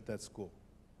students at that school.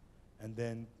 And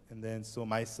then so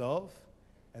myself,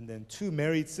 and then two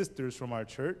married sisters from our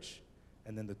church,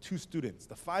 and then the two students.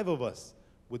 The five of us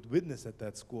would witness at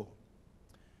that school.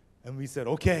 And we said,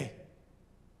 okay,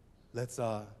 let's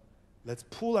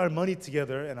pool our money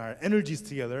together and our energies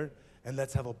together, and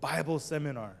let's have a Bible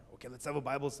seminar. Okay, let's have a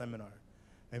Bible seminar.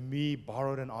 And we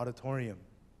borrowed an auditorium.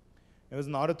 It was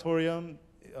an auditorium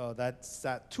that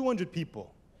sat 200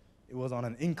 people. It was on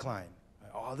an incline.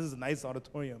 Oh, this is a nice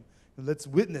auditorium. And let's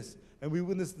witness. And we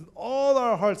witnessed with all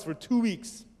our hearts for 2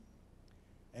 weeks.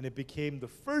 And it became the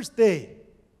first day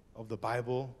of the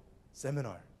Bible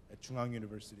seminar at Jungang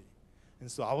University. And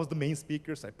so I was the main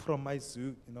speaker, so I put on my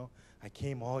suit, I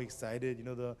came all excited,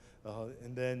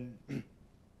 and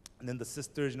then the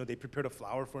sisters, they prepared a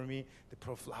flower for me. They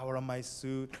put a flower on my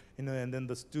suit, and then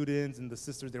the students and the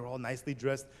sisters, they were all nicely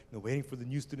dressed, waiting for the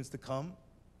new students to come.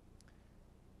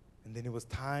 And then it was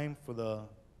time for the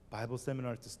Bible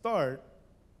seminar to start.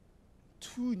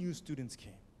 2 new students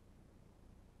came.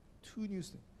 2 new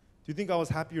students. Do you think I was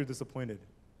happy or disappointed?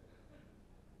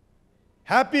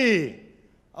 Happy!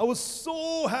 I was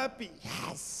so happy.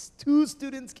 Yes, 2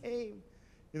 students came.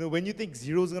 When you think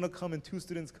 0 is going to come and 2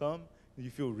 students come, you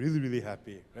feel really, really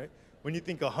happy, right? When you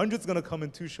think 100's going to come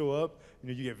and 2 show up,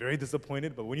 you get very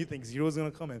disappointed. But when you think 0 is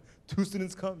going to come and 2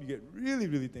 students come, you get really,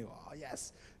 really thankful. Oh,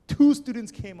 yes, 2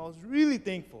 students came. I was really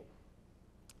thankful.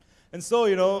 And so,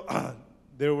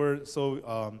 there were,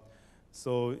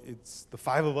 so it's the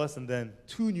 5 of us, and then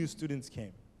 2 new students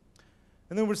came.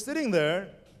 And then we're sitting there,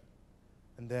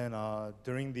 and then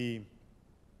during the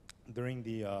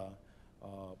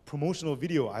promotional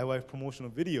video, IYF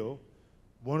promotional video,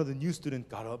 one of the new students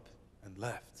got up and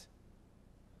left.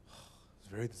 It was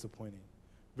very disappointing.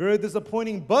 Very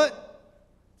disappointing, but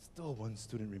still 1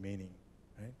 student remaining,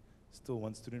 right? Still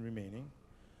 1 student remaining.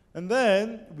 And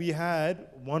then we had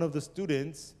one of the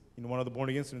students, one of the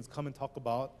born-again students, come and talk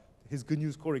about his Good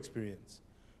News Core experience.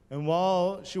 And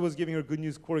while she was giving her Good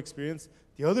News Core experience,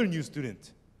 the other new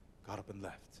student got up and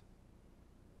left.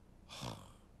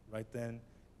 Right then,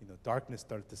 darkness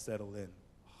started to settle in.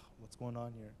 What's going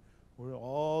on here? Where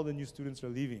all the new students are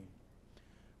leaving.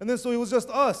 And then so it was just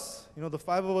us, the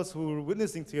 5 of us who were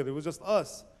witnessing together. It was just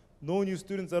us, no new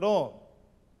students at all.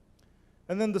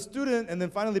 And then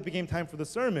finally it became time for the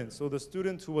sermon. So the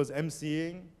student who was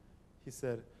emceeing, he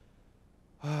said,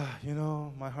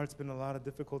 my heart's been a lot of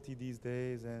difficulty these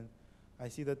days, and I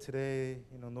see that today,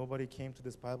 nobody came to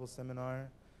this Bible seminar,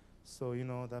 so,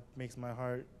 that makes my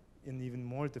heart in even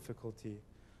more difficulty.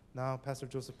 Now Pastor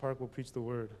Joseph Park will preach the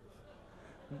word.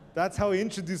 That's how he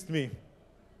introduced me.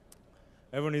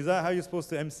 Everyone, is that how you're supposed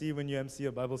to MC when you MC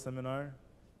a Bible seminar?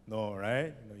 No,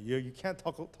 right? You can't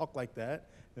talk like that.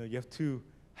 You have to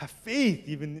have faith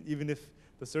even if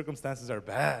the circumstances are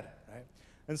bad, right?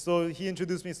 And so he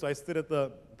introduced me, so I stood at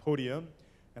the podium,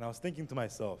 and I was thinking to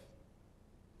myself,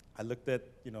 I looked at,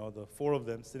 the 4 of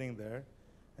them sitting there,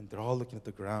 and they're all looking at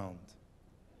the ground.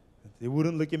 They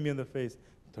wouldn't look at me in the face.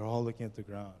 They're all looking at the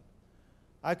ground.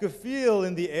 I could feel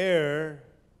in the air,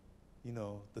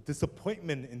 the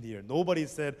disappointment in the air. Nobody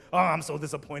said, oh, I'm so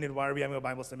disappointed. Why are we having a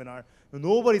Bible seminar?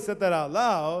 Nobody said that out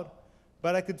loud,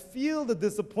 but I could feel the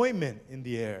disappointment in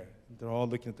the air. They're all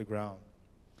looking at the ground.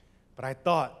 But I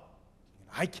thought,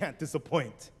 I can't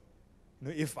disappoint.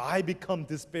 If I become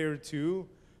despair too,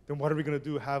 then what are we going to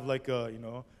do? Have like a,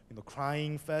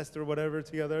 crying fest or whatever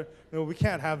together? We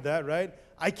can't have that, right?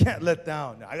 I can't let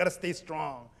down. I got to stay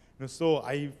strong. So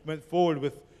I went forward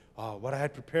with what I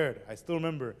had prepared. I still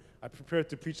remember I prepared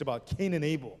to preach about Cain and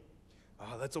Abel.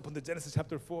 Let's open to Genesis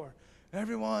chapter 4.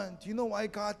 Everyone, do you know why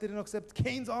God didn't accept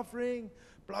Cain's offering?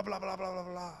 Blah, blah, blah, blah,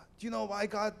 blah, blah. Do you know why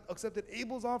God accepted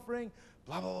Abel's offering?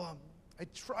 Blah, blah, blah. I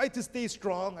tried to stay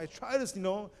strong. I tried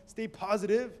to, stay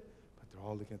positive, but they're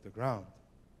all looking at the ground.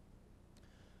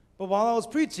 But while I was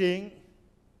preaching,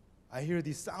 I hear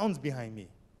these sounds behind me.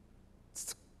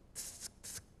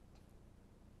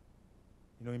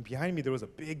 And behind me there was a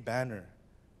big banner,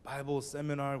 Bible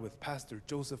seminar with Pastor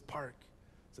Joseph Park.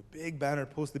 It's a big banner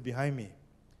posted behind me.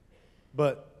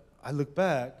 But I looked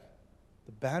back,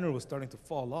 the banner was starting to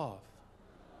fall off.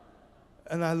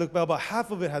 And I looked back, about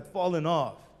half of it had fallen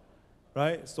off,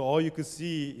 right? So all you could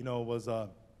see, was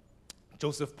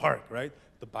Joseph Park, right?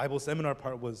 The Bible seminar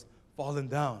part was fallen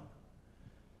down.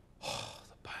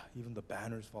 Even the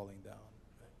banner's falling down.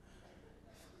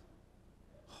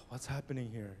 Right? what's happening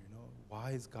here?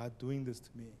 Why is God doing this to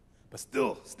me? But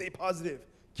still, stay positive.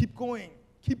 Keep going.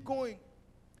 Keep going.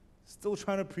 Still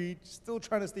trying to preach, still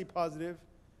trying to stay positive.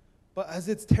 But as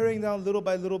it's tearing down little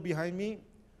by little behind me,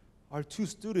 our two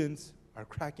students are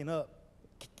cracking up.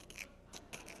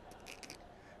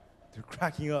 They're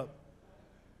cracking up.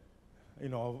 I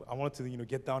wanted to,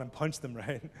 get down and punch them,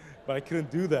 right? But I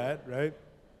couldn't do that, right?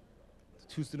 The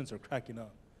two students are cracking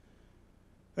up.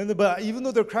 But even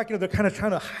though they're cracking up, they're kind of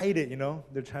trying to hide it,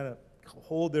 They're trying to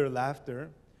hold their laughter.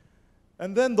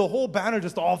 And then the whole banner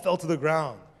just all fell to the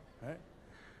ground, right?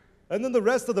 And then the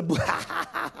rest of them,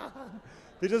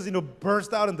 they just,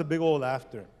 burst out into big old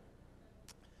laughter.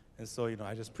 And so,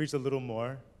 I just preached a little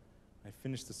more. I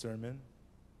finished the sermon.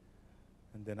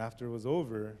 And then after it was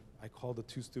over, I called the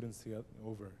two students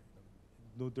over.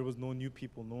 There was no new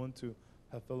people, no one to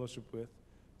have fellowship with.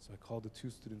 So I called the two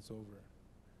students over.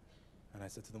 And I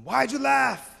said to them, "Why'd you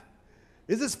laugh?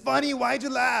 Is this funny? Why'd you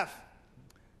laugh?"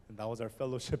 And that was our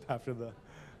fellowship after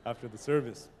the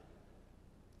service.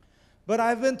 But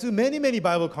I've been to many, many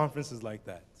Bible conferences like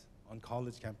that on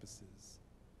college campuses.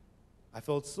 I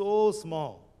felt so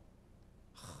small.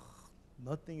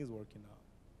 Nothing is working out.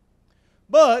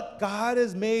 But God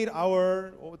has made a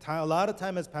lot of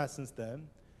time has passed since then,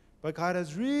 but God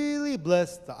has really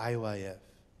blessed the IYF.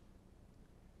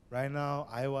 Right now,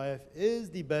 IYF is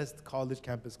the best college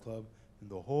campus club in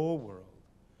the whole world.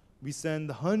 We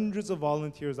send hundreds of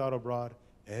volunteers out abroad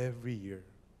every year.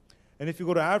 And if you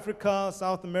go to Africa,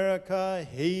 South America,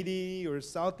 Haiti, or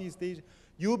Southeast Asia,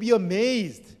 you'll be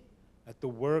amazed at the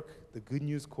work the Good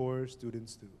News Corps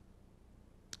students do.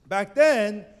 Back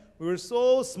then, we were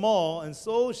so small and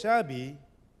so shabby,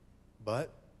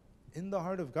 but in the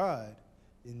heart of God,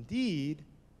 indeed,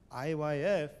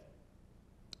 IYF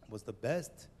was the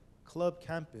best club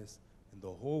campus in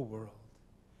the whole world.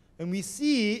 And we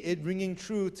see it ringing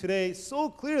true today so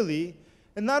clearly.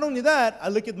 And not only that, I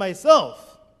look at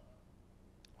myself.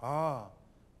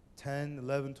 10,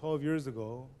 11, 12 years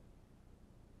ago,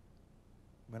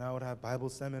 when I would have Bible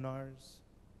seminars,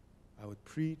 I would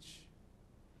preach.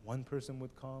 One person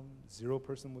would come, 0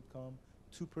 person would come,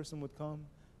 2 person would come,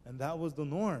 and that was the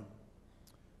norm.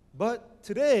 But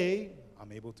today,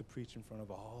 I'm able to preach in front of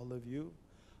all of you.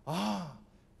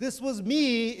 This was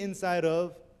me inside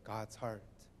of God's heart.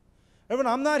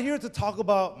 Everyone, I'm not here to talk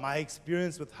about my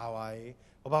experience with Hawaii,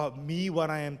 about me, what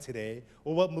I am today,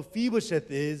 or what Mephibosheth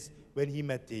is when he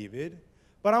met David.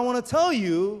 But I want to tell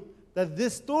you that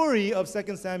this story of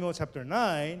 2 Samuel chapter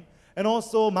 9, and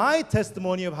also my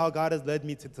testimony of how God has led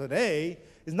me to today,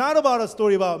 is not about a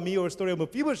story about me or a story of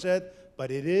Mephibosheth,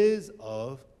 but it is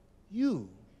of you.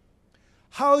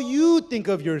 How you think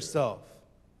of yourself,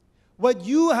 what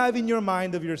you have in your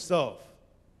mind of yourself,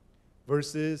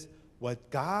 versus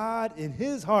what God in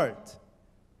his heart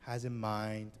has in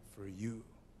mind for you.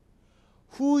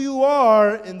 Who you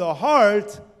are in the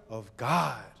heart of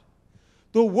God.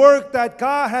 The work that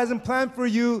God has in plan for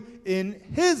you in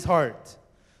his heart.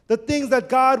 The things that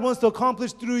God wants to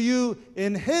accomplish through you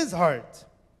in his heart.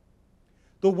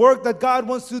 The work that God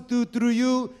wants to do through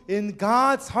you in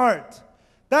God's heart.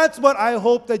 That's what I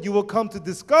hope that you will come to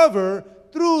discover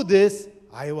through this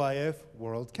IYF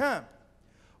World Camp.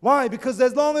 Why? Because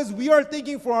as long as we are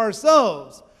thinking for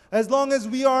ourselves, as long as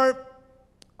we are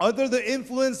under the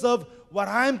influence of what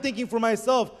I'm thinking for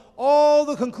myself, all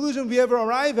the conclusion we ever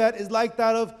arrive at is like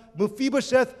that of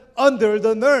Mephibosheth under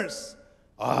the nurse.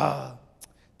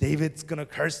 David's gonna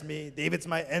curse me. David's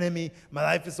my enemy. My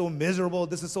life is so miserable.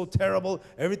 This is so terrible.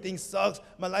 Everything sucks.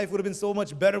 My life would have been so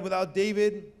much better without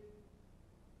David.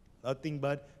 Nothing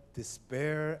but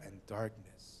despair and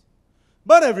darkness.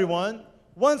 But everyone,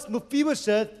 once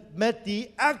Mephibosheth met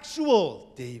the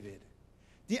actual David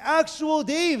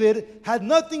had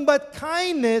nothing but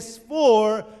kindness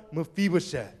for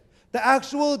Mephibosheth. The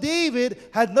actual David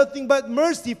had nothing but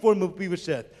mercy for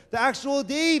Mephibosheth. The actual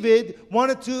David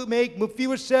wanted to make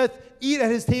Mephibosheth eat at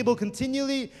his table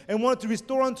continually and wanted to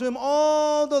restore unto him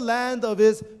all the land of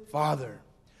his father.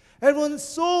 Everyone,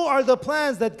 so are the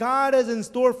plans that God has in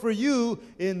store for you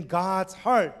in God's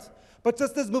heart. But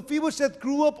just as Mephibosheth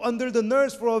grew up under the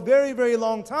nurse for a very, very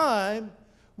long time,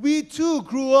 we too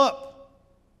grew up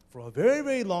for a very,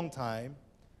 very long time,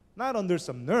 not under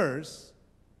some nurse,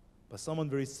 but someone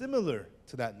very similar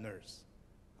to that nurse,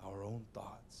 our own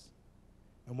thoughts.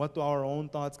 And what do our own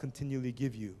thoughts continually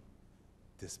give you?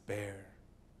 Despair,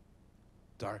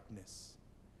 darkness,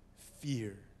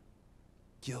 fear,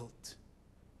 guilt,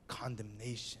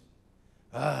 condemnation.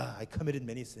 I committed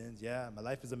many sins. Yeah, my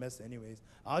life is a mess anyways.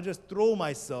 I'll just throw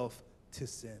myself to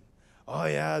sin. Oh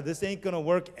yeah, this ain't gonna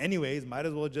work anyways. Might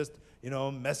as well just,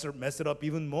 mess it up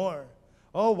even more.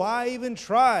 Oh, why even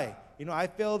try? I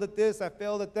failed at this, I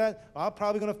failed at that. I'm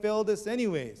probably going to fail this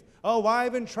anyways. Oh, why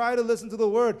even try to listen to the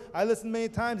word? I listened many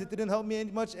times, it didn't help me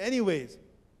much anyways.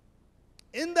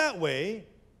 In that way,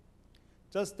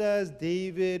 just as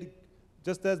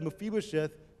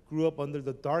Mephibosheth grew up under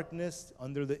the darkness,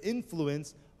 under the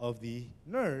influence of the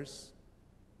nurse,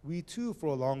 we too for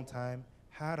a long time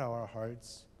had our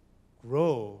hearts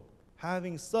grow,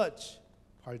 having such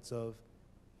parts of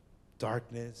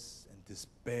darkness and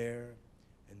despair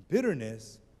and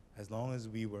bitterness as long as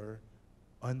we were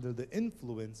under the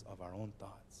influence of our own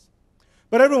thoughts.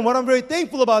 But everyone, what I'm very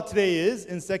thankful about today is,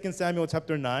 in 2 Samuel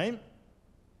chapter 9,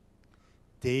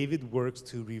 David works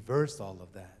to reverse all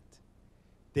of that.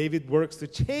 David works to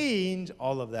change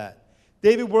all of that.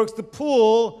 David works to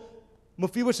pull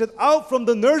Mephibosheth out from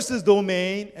the nurse's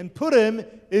domain and put him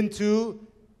into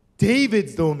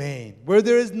David's domain, where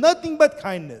there is nothing but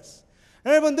kindness.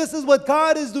 And everyone, this is what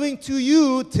God is doing to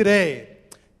you today.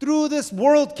 Through this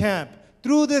World Camp,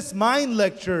 through this Mind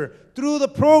Lecture, through the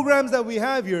programs that we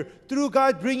have here, through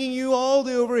God bringing you all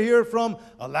the way over here from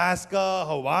Alaska,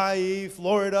 Hawaii,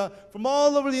 Florida, from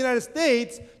all over the United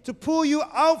States, to pull you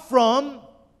out from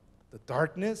the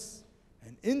darkness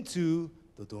and into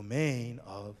the domain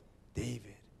of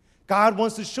David. God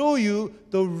wants to show you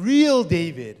the real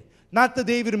David, not the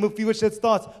David in Mephibosheth's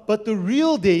thoughts, but the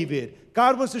real David.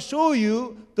 God wants to show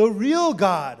you the real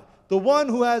God, the one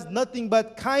who has nothing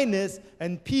but kindness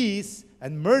and peace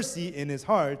and mercy in his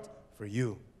heart for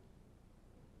you.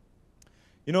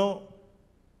 The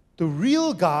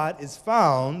real God is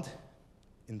found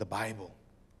in the Bible,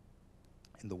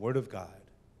 in the Word of God.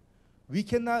 We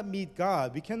cannot meet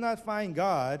God, we cannot find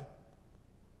God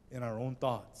in our own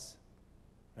thoughts,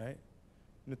 right?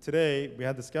 Today, we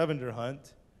had the scavenger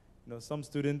hunt. Some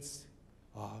students,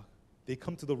 they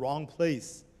come to the wrong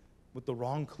place with the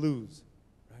wrong clues.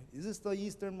 Right? Is this the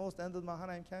easternmost end of the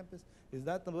Mahanaim campus? Is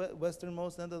that the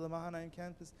westernmost end of the Mahanaim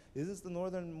campus? Is this the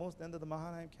northernmost end of the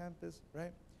Mahanaim campus?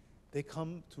 Right? They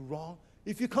come to wrong.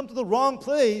 If you come to the wrong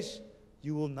place,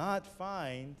 you will not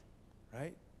find,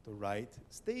 right, the right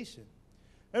station.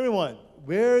 Everyone,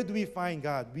 where do we find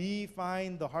God? We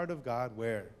find the heart of God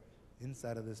where?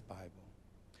 Inside of this Bible.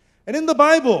 And in the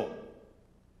Bible,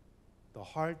 the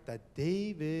heart that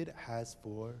David has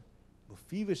for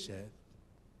Mephibosheth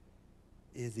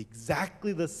is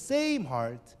exactly the same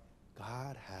heart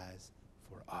God has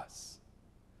for us.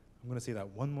 I'm going to say that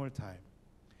one more time.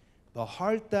 The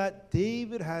heart that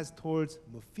David has towards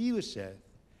Mephibosheth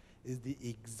is the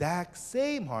exact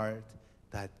same heart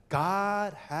that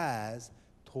God has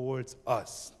towards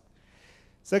us.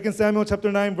 2 Samuel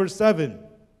chapter 9, verse 7.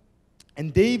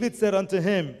 And David said unto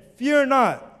him, Fear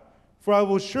not, for I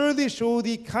will surely show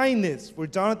thee kindness for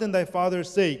Jonathan thy father's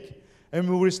sake, and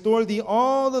will restore thee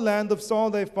all the land of Saul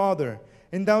thy father,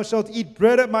 and thou shalt eat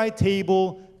bread at my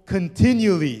table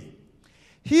continually.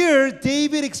 Here,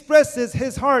 David expresses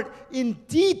his heart in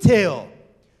detail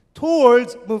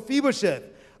towards Mephibosheth.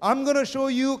 I'm going to show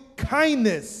you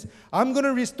kindness. I'm going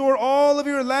to restore all of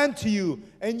your land to you,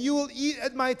 and you will eat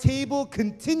at my table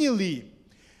continually.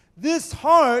 This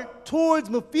heart towards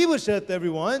Mephibosheth,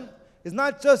 everyone, is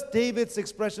not just David's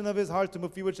expression of his heart to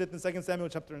Mephibosheth in 2 Samuel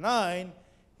chapter 9.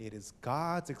 It is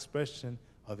God's expression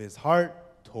of his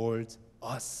heart towards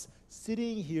us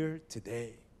sitting here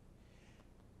today.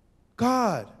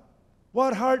 God,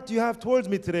 what heart do you have towards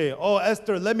me today? Oh,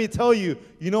 Esther, let me tell you.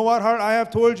 You know what heart I have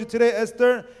towards you today,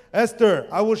 Esther? Esther,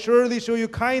 I will surely show you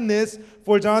kindness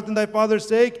for Jonathan thy father's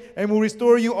sake, and will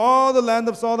restore you all the land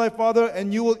of Saul thy father,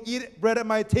 and you will eat bread at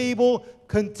my table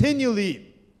continually.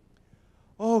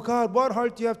 Oh, God, what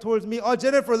heart do you have towards me? Oh,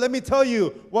 Jennifer, let me tell you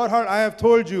what heart I have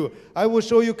towards you. I will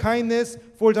show you kindness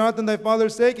for Jonathan thy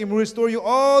father's sake, and will restore you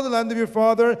all the land of your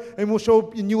father, and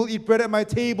you will eat bread at my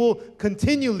table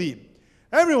continually.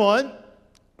 Everyone,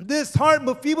 this heart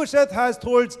Mephibosheth has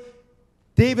towards,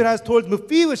 David has towards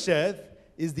Mephibosheth,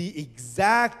 is the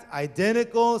exact,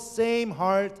 identical, same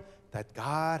heart that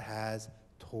God has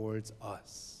towards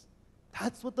us.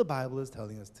 That's what the Bible is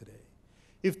telling us today.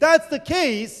 If that's the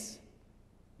case,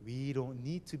 we don't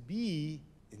need to be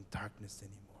in darkness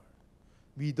anymore.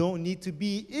 We don't need to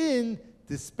be in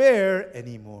despair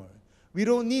anymore. We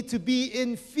don't need to be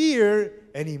in fear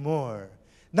anymore.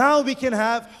 Now we can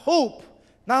have hope.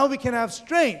 Now we can have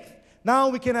strength. Now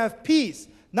we can have peace.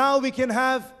 Now we can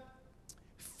have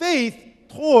faith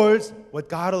towards what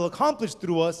God will accomplish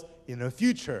through us in the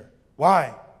future.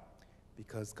 Why?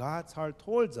 Because God's heart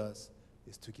towards us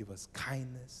is to give us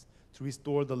kindness, to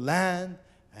restore the land,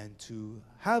 and to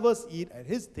have us eat at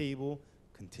his table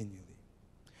continually.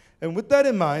 And with that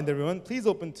in mind, everyone, please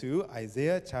open to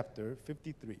Isaiah chapter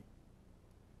 53.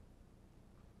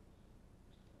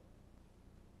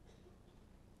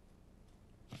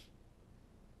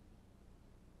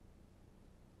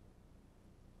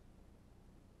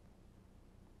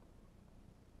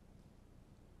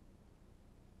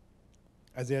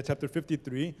 Isaiah chapter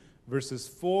 53, verses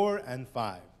 4 and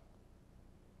 5.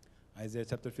 Isaiah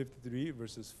chapter 53,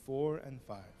 verses 4 and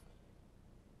 5.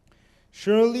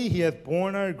 Surely he hath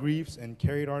borne our griefs and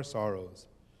carried our sorrows.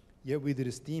 Yet we did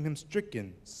esteem him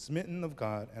stricken, smitten of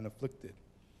God, and afflicted.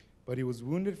 But he was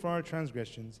wounded for our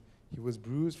transgressions, he was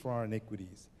bruised for our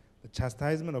iniquities. The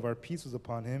chastisement of our peace was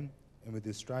upon him, and with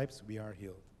his stripes we are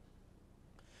healed.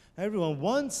 Everyone,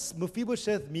 once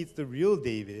Mephibosheth meets the real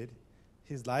David,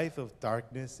 his life of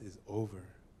darkness is over.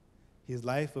 His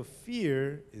life of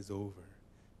fear is over.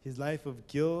 His life of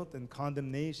guilt and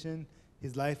condemnation,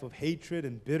 his life of hatred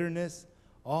and bitterness,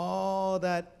 all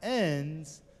that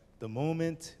ends the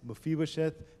moment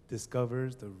Mephibosheth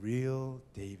discovers the real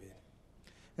David.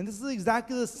 And this is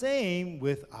exactly the same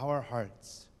with our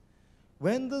hearts.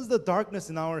 When does the darkness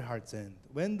in our hearts end?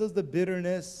 When does the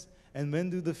bitterness and when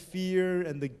do the fear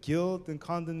and the guilt and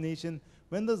condemnation,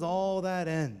 when does all that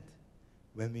end?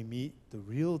 When we meet the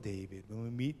real David, when we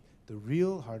meet the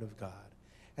real heart of God.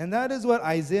 And that is what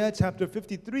Isaiah chapter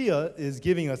 53 is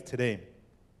giving us today.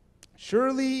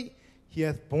 Surely he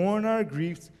hath borne our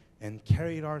griefs and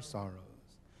carried our sorrows.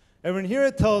 And when here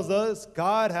it tells us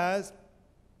God has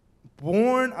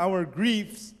borne our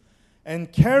griefs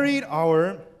and carried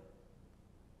our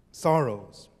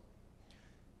sorrows.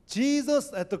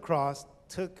 Jesus at the cross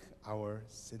took our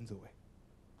sins away.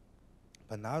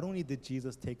 But not only did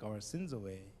Jesus take our sins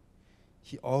away,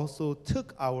 he also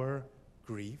took our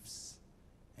griefs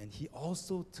and he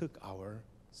also took our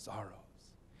sorrows.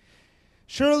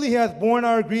 Surely he hath borne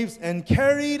our griefs and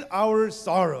carried our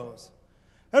sorrows.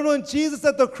 Everyone, Jesus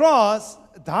at the cross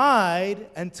died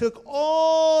and took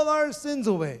all our sins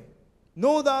away.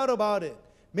 No doubt about it.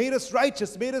 Made us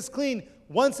righteous, made us clean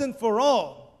once and for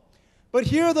all. But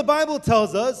here the Bible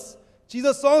tells us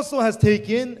Jesus also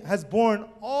has borne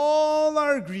all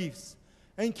our griefs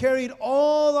and carried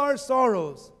all our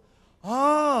sorrows.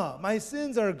 Ah, my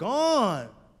sins are gone.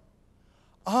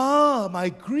 Ah, my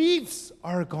griefs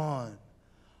are gone.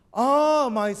 Ah,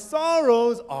 my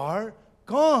sorrows are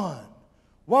gone.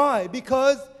 Why?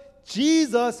 Because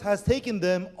Jesus has taken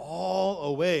them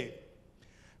all away.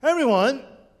 Everyone,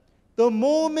 the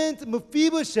moment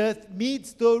Mephibosheth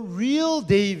meets the real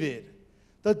David,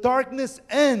 the darkness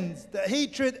ends, the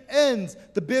hatred ends,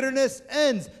 the bitterness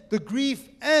ends, the grief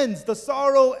ends, the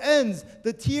sorrow ends,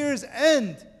 the tears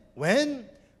end. When?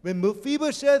 When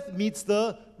Mephibosheth meets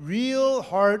the real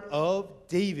heart of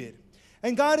David.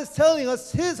 And God is telling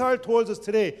us his heart towards us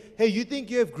today. Hey, you think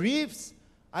you have griefs?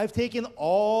 I've taken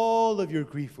all of your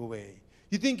grief away.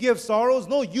 You think you have sorrows?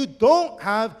 No, you don't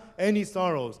have any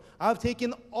sorrows. I've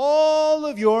taken all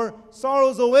of your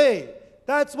sorrows away.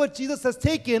 That's what Jesus has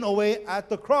taken away at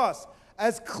the cross.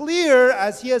 As clear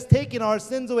as he has taken our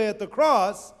sins away at the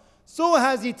cross, so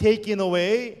has he taken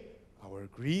away our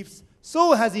griefs,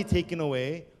 so has he taken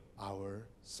away our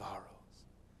sorrows.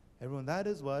 Everyone, that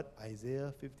is what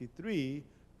Isaiah 53,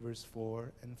 verse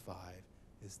 4 and 5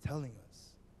 is telling us.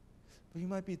 But you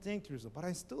might be thinking to yourself, but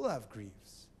I still have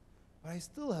griefs. But I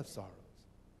still have sorrows.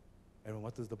 Everyone,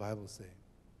 what does the Bible say?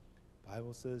 The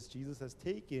Bible says Jesus has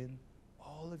taken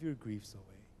all of your griefs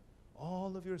away,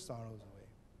 all of your sorrows away.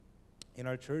 In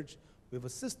our church, we have a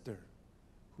sister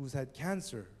who's had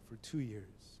cancer for 2 years.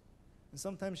 And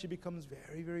sometimes she becomes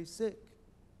very, very sick.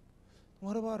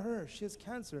 What about her? She has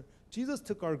cancer. Jesus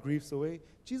took our griefs away.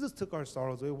 Jesus took our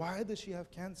sorrows away. Why does she have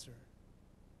cancer?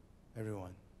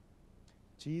 Everyone,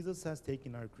 Jesus has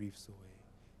taken our griefs away.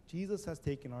 Jesus has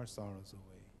taken our sorrows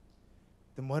away.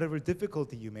 Then whatever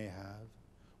difficulty you may have,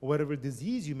 or whatever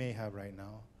disease you may have right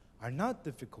now, are not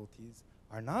difficulties,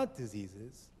 are not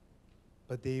diseases,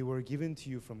 but they were given to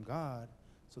you from God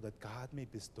so that God may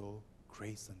bestow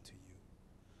grace unto you,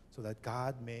 so that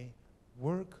God may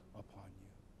work upon you,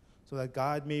 so that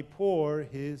God may pour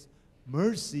his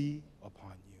mercy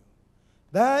upon you.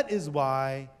 That is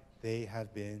why they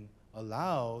have been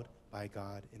allowed by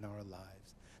God in our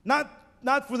lives.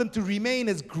 Not for them to remain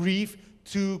as grief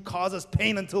to cause us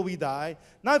pain until we die,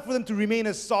 not for them to remain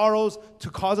as sorrows to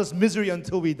cause us misery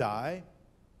until we die,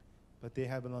 but they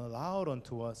have been allowed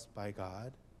unto us by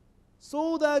God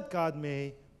so that God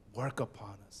may work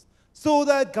upon us, so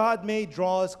that God may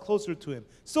draw us closer to him,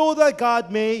 so that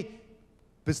God may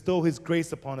bestow his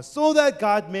grace upon us, so that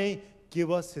God may give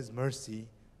us his mercy.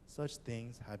 Such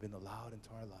things have been allowed into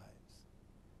our lives.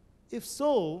 If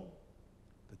so,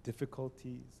 the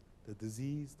difficulties, the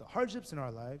disease, the hardships in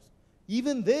our lives,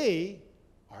 even they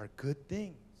are good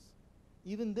things.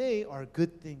 Even they are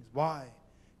good things. Why?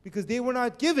 Because they were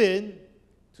not given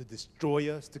to destroy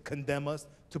us, to condemn us,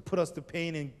 to put us to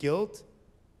pain and guilt,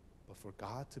 but for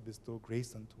God to bestow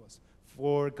grace unto us,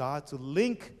 for God to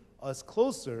link us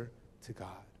closer to God.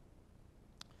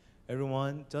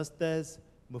 Everyone, just as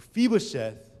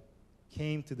Mephibosheth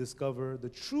came to discover the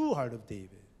true heart of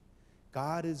David,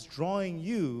 God is drawing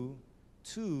you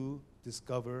to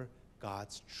discover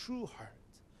God's true heart.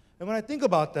 And when I think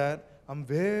about that, I'm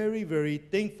very, very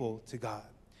thankful to God.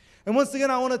 And once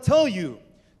again, I want to tell you,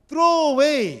 throw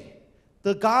away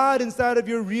the God inside of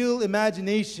your real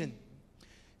imagination.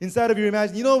 Inside of your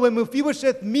imagination. You know, when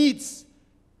Mephibosheth meets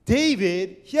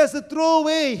David, he has to throw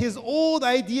away his old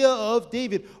idea of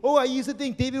David. Oh, I used to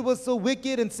think David was so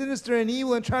wicked and sinister and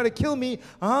evil and try to kill me.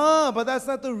 But that's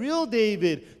not the real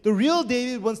David. The real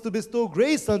David wants to bestow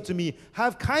grace unto me,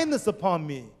 have kindness upon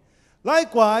me.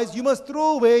 Likewise, you must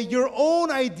throw away your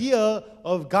own idea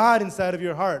of God inside of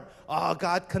your heart.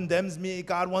 God condemns me.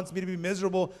 God wants me to be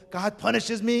miserable. God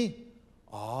punishes me.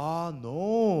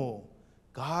 No.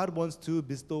 God wants to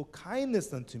bestow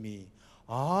kindness unto me.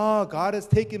 God has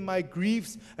taken my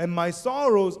griefs and my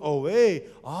sorrows away.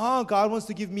 God wants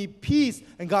to give me peace,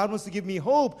 and God wants to give me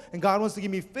hope, and God wants to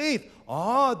give me faith.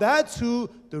 That's who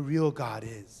the real God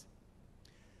is.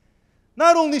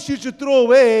 Not only should you throw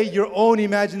away your own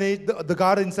imagination, the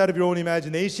God inside of your own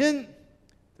imagination,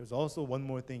 there's also one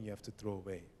more thing you have to throw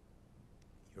away.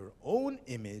 Your own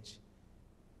image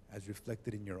as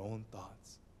reflected in your own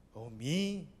thoughts. Oh,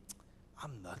 me?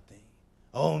 I'm nothing.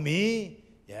 Oh, me?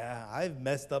 Yeah, I've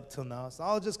messed up till now, so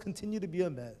I'll just continue to be a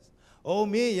mess. Oh,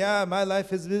 me? Yeah, my life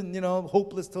has been,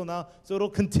 hopeless till now, so it'll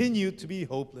continue to be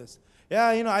hopeless. Yeah,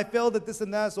 I failed at this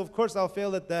and that, so of course I'll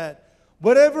fail at that.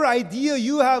 Whatever idea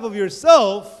you have of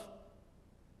yourself,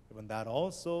 even that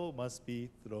also must be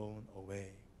thrown away.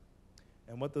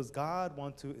 And what does God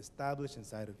want to establish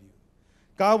inside of you?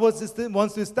 God wants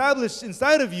to establish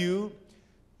inside of you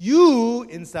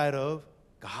inside of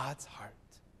God's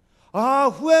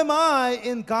heart. Who am I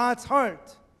in God's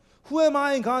heart? Who am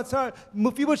I in God's heart?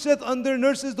 Mephibosheth under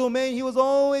nurse's domain, he was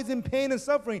always in pain and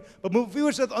suffering. But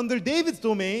Mephibosheth under David's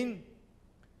domain,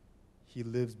 he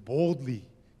lives boldly.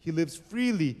 He lives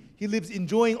freely. He lives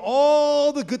enjoying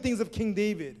all the good things of King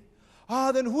David.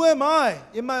 Then who am I?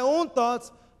 In my own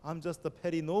thoughts, I'm just a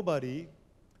petty nobody.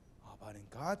 But in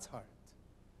God's heart,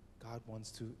 God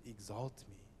wants to exalt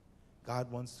me.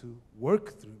 God wants to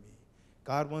work through me.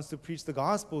 God wants to preach the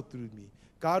gospel through me.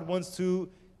 God wants to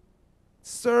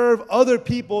serve other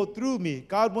people through me.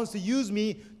 God wants to use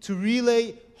me to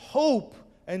relay hope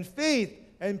and faith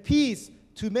and peace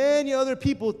to many other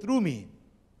people through me.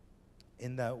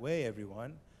 In that way,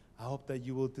 everyone, I hope that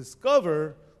you will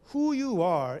discover who you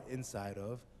are inside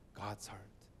of God's heart.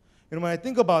 When I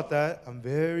think about that, I'm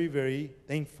very, very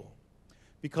thankful.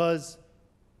 Because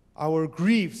our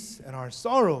griefs and our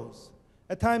sorrows,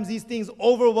 at times these things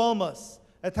overwhelm us.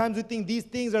 At times we think these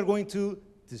things are going to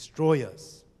destroy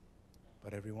us.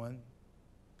 But everyone,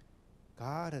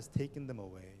 God has taken them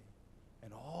away.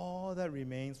 And all that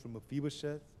remains from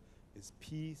Mephibosheth is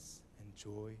peace and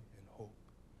joy and hope.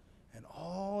 And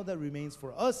all that remains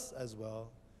for us as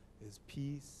well is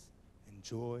peace and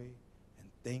joy and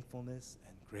thankfulness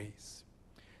and grace.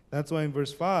 That's why in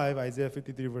verse 5, Isaiah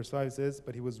 53 verse 5 says,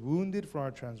 "But he was wounded for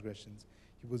our transgressions.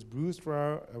 He was bruised for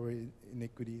our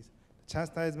iniquities. The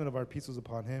chastisement of our peace was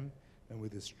upon him, and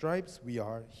with his stripes we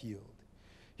are healed."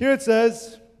 Here it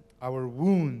says, our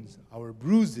wounds, our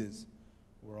bruises,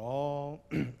 were all,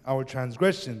 our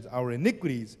transgressions, our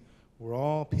iniquities were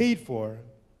all paid for.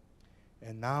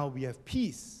 And now we have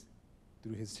peace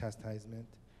through his chastisement,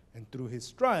 and through his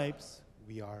stripes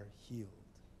we are healed.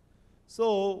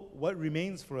 So what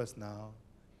remains for us now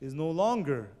is no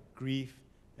longer grief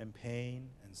and pain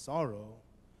and sorrow,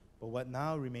 but what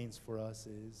now remains for us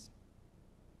is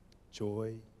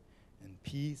joy and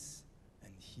peace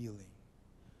and healing.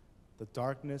 The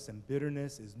darkness and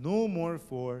bitterness is no more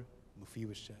for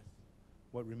Mephibosheth.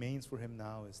 What remains for him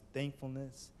now is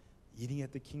thankfulness, eating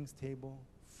at the king's table,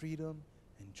 freedom,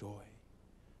 and joy.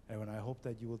 And I hope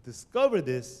that you will discover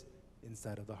this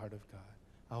inside of the heart of God.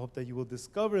 I hope that you will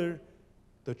discover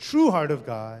the true heart of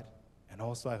God, and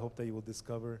also I hope that you will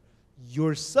discover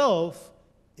yourself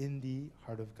in the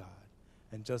heart of God.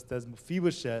 And just as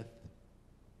Mephibosheth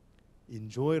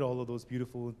enjoyed all of those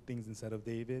beautiful things inside of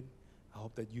David, I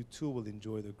hope that you too will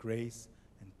enjoy the grace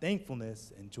and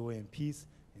thankfulness and joy and peace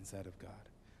inside of God.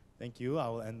 Thank you. I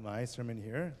will end my sermon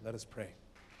here. Let us pray.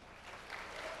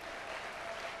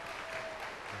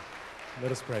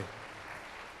 Let us pray.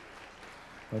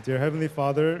 Dear Heavenly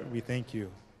Father, we thank you.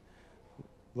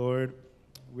 Lord,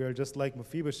 we are just like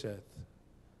Mephibosheth.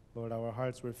 Lord, our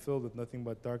hearts were filled with nothing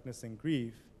but darkness and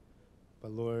grief.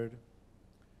 But Lord,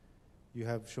 you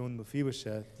have shown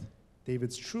Mephibosheth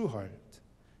David's true heart.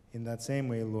 In that same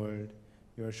way, Lord,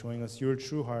 you are showing us your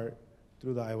true heart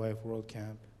through the IYF World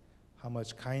Camp. how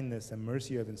much kindness and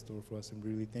mercy you have in store for us, and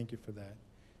we really thank you for that.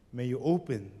 May you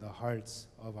open the hearts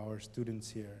of our students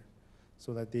here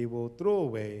so that they will throw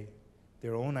away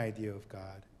their own idea of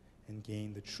God and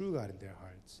gain the true God in their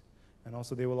hearts. And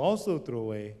also they will also throw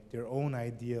away their own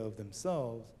idea of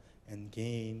themselves and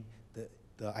gain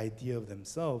the idea of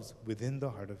themselves within the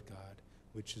heart of God,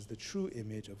 which is the true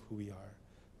image of who we are.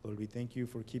 Lord, we thank you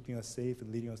for keeping us safe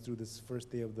and leading us through this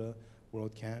first day of the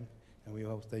World Camp. And we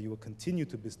hope that you will continue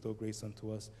to bestow grace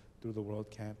unto us through the World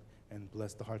Camp and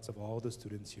bless the hearts of all the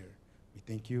students here. We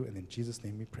thank you, and in Jesus'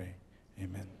 name we pray.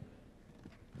 Amen.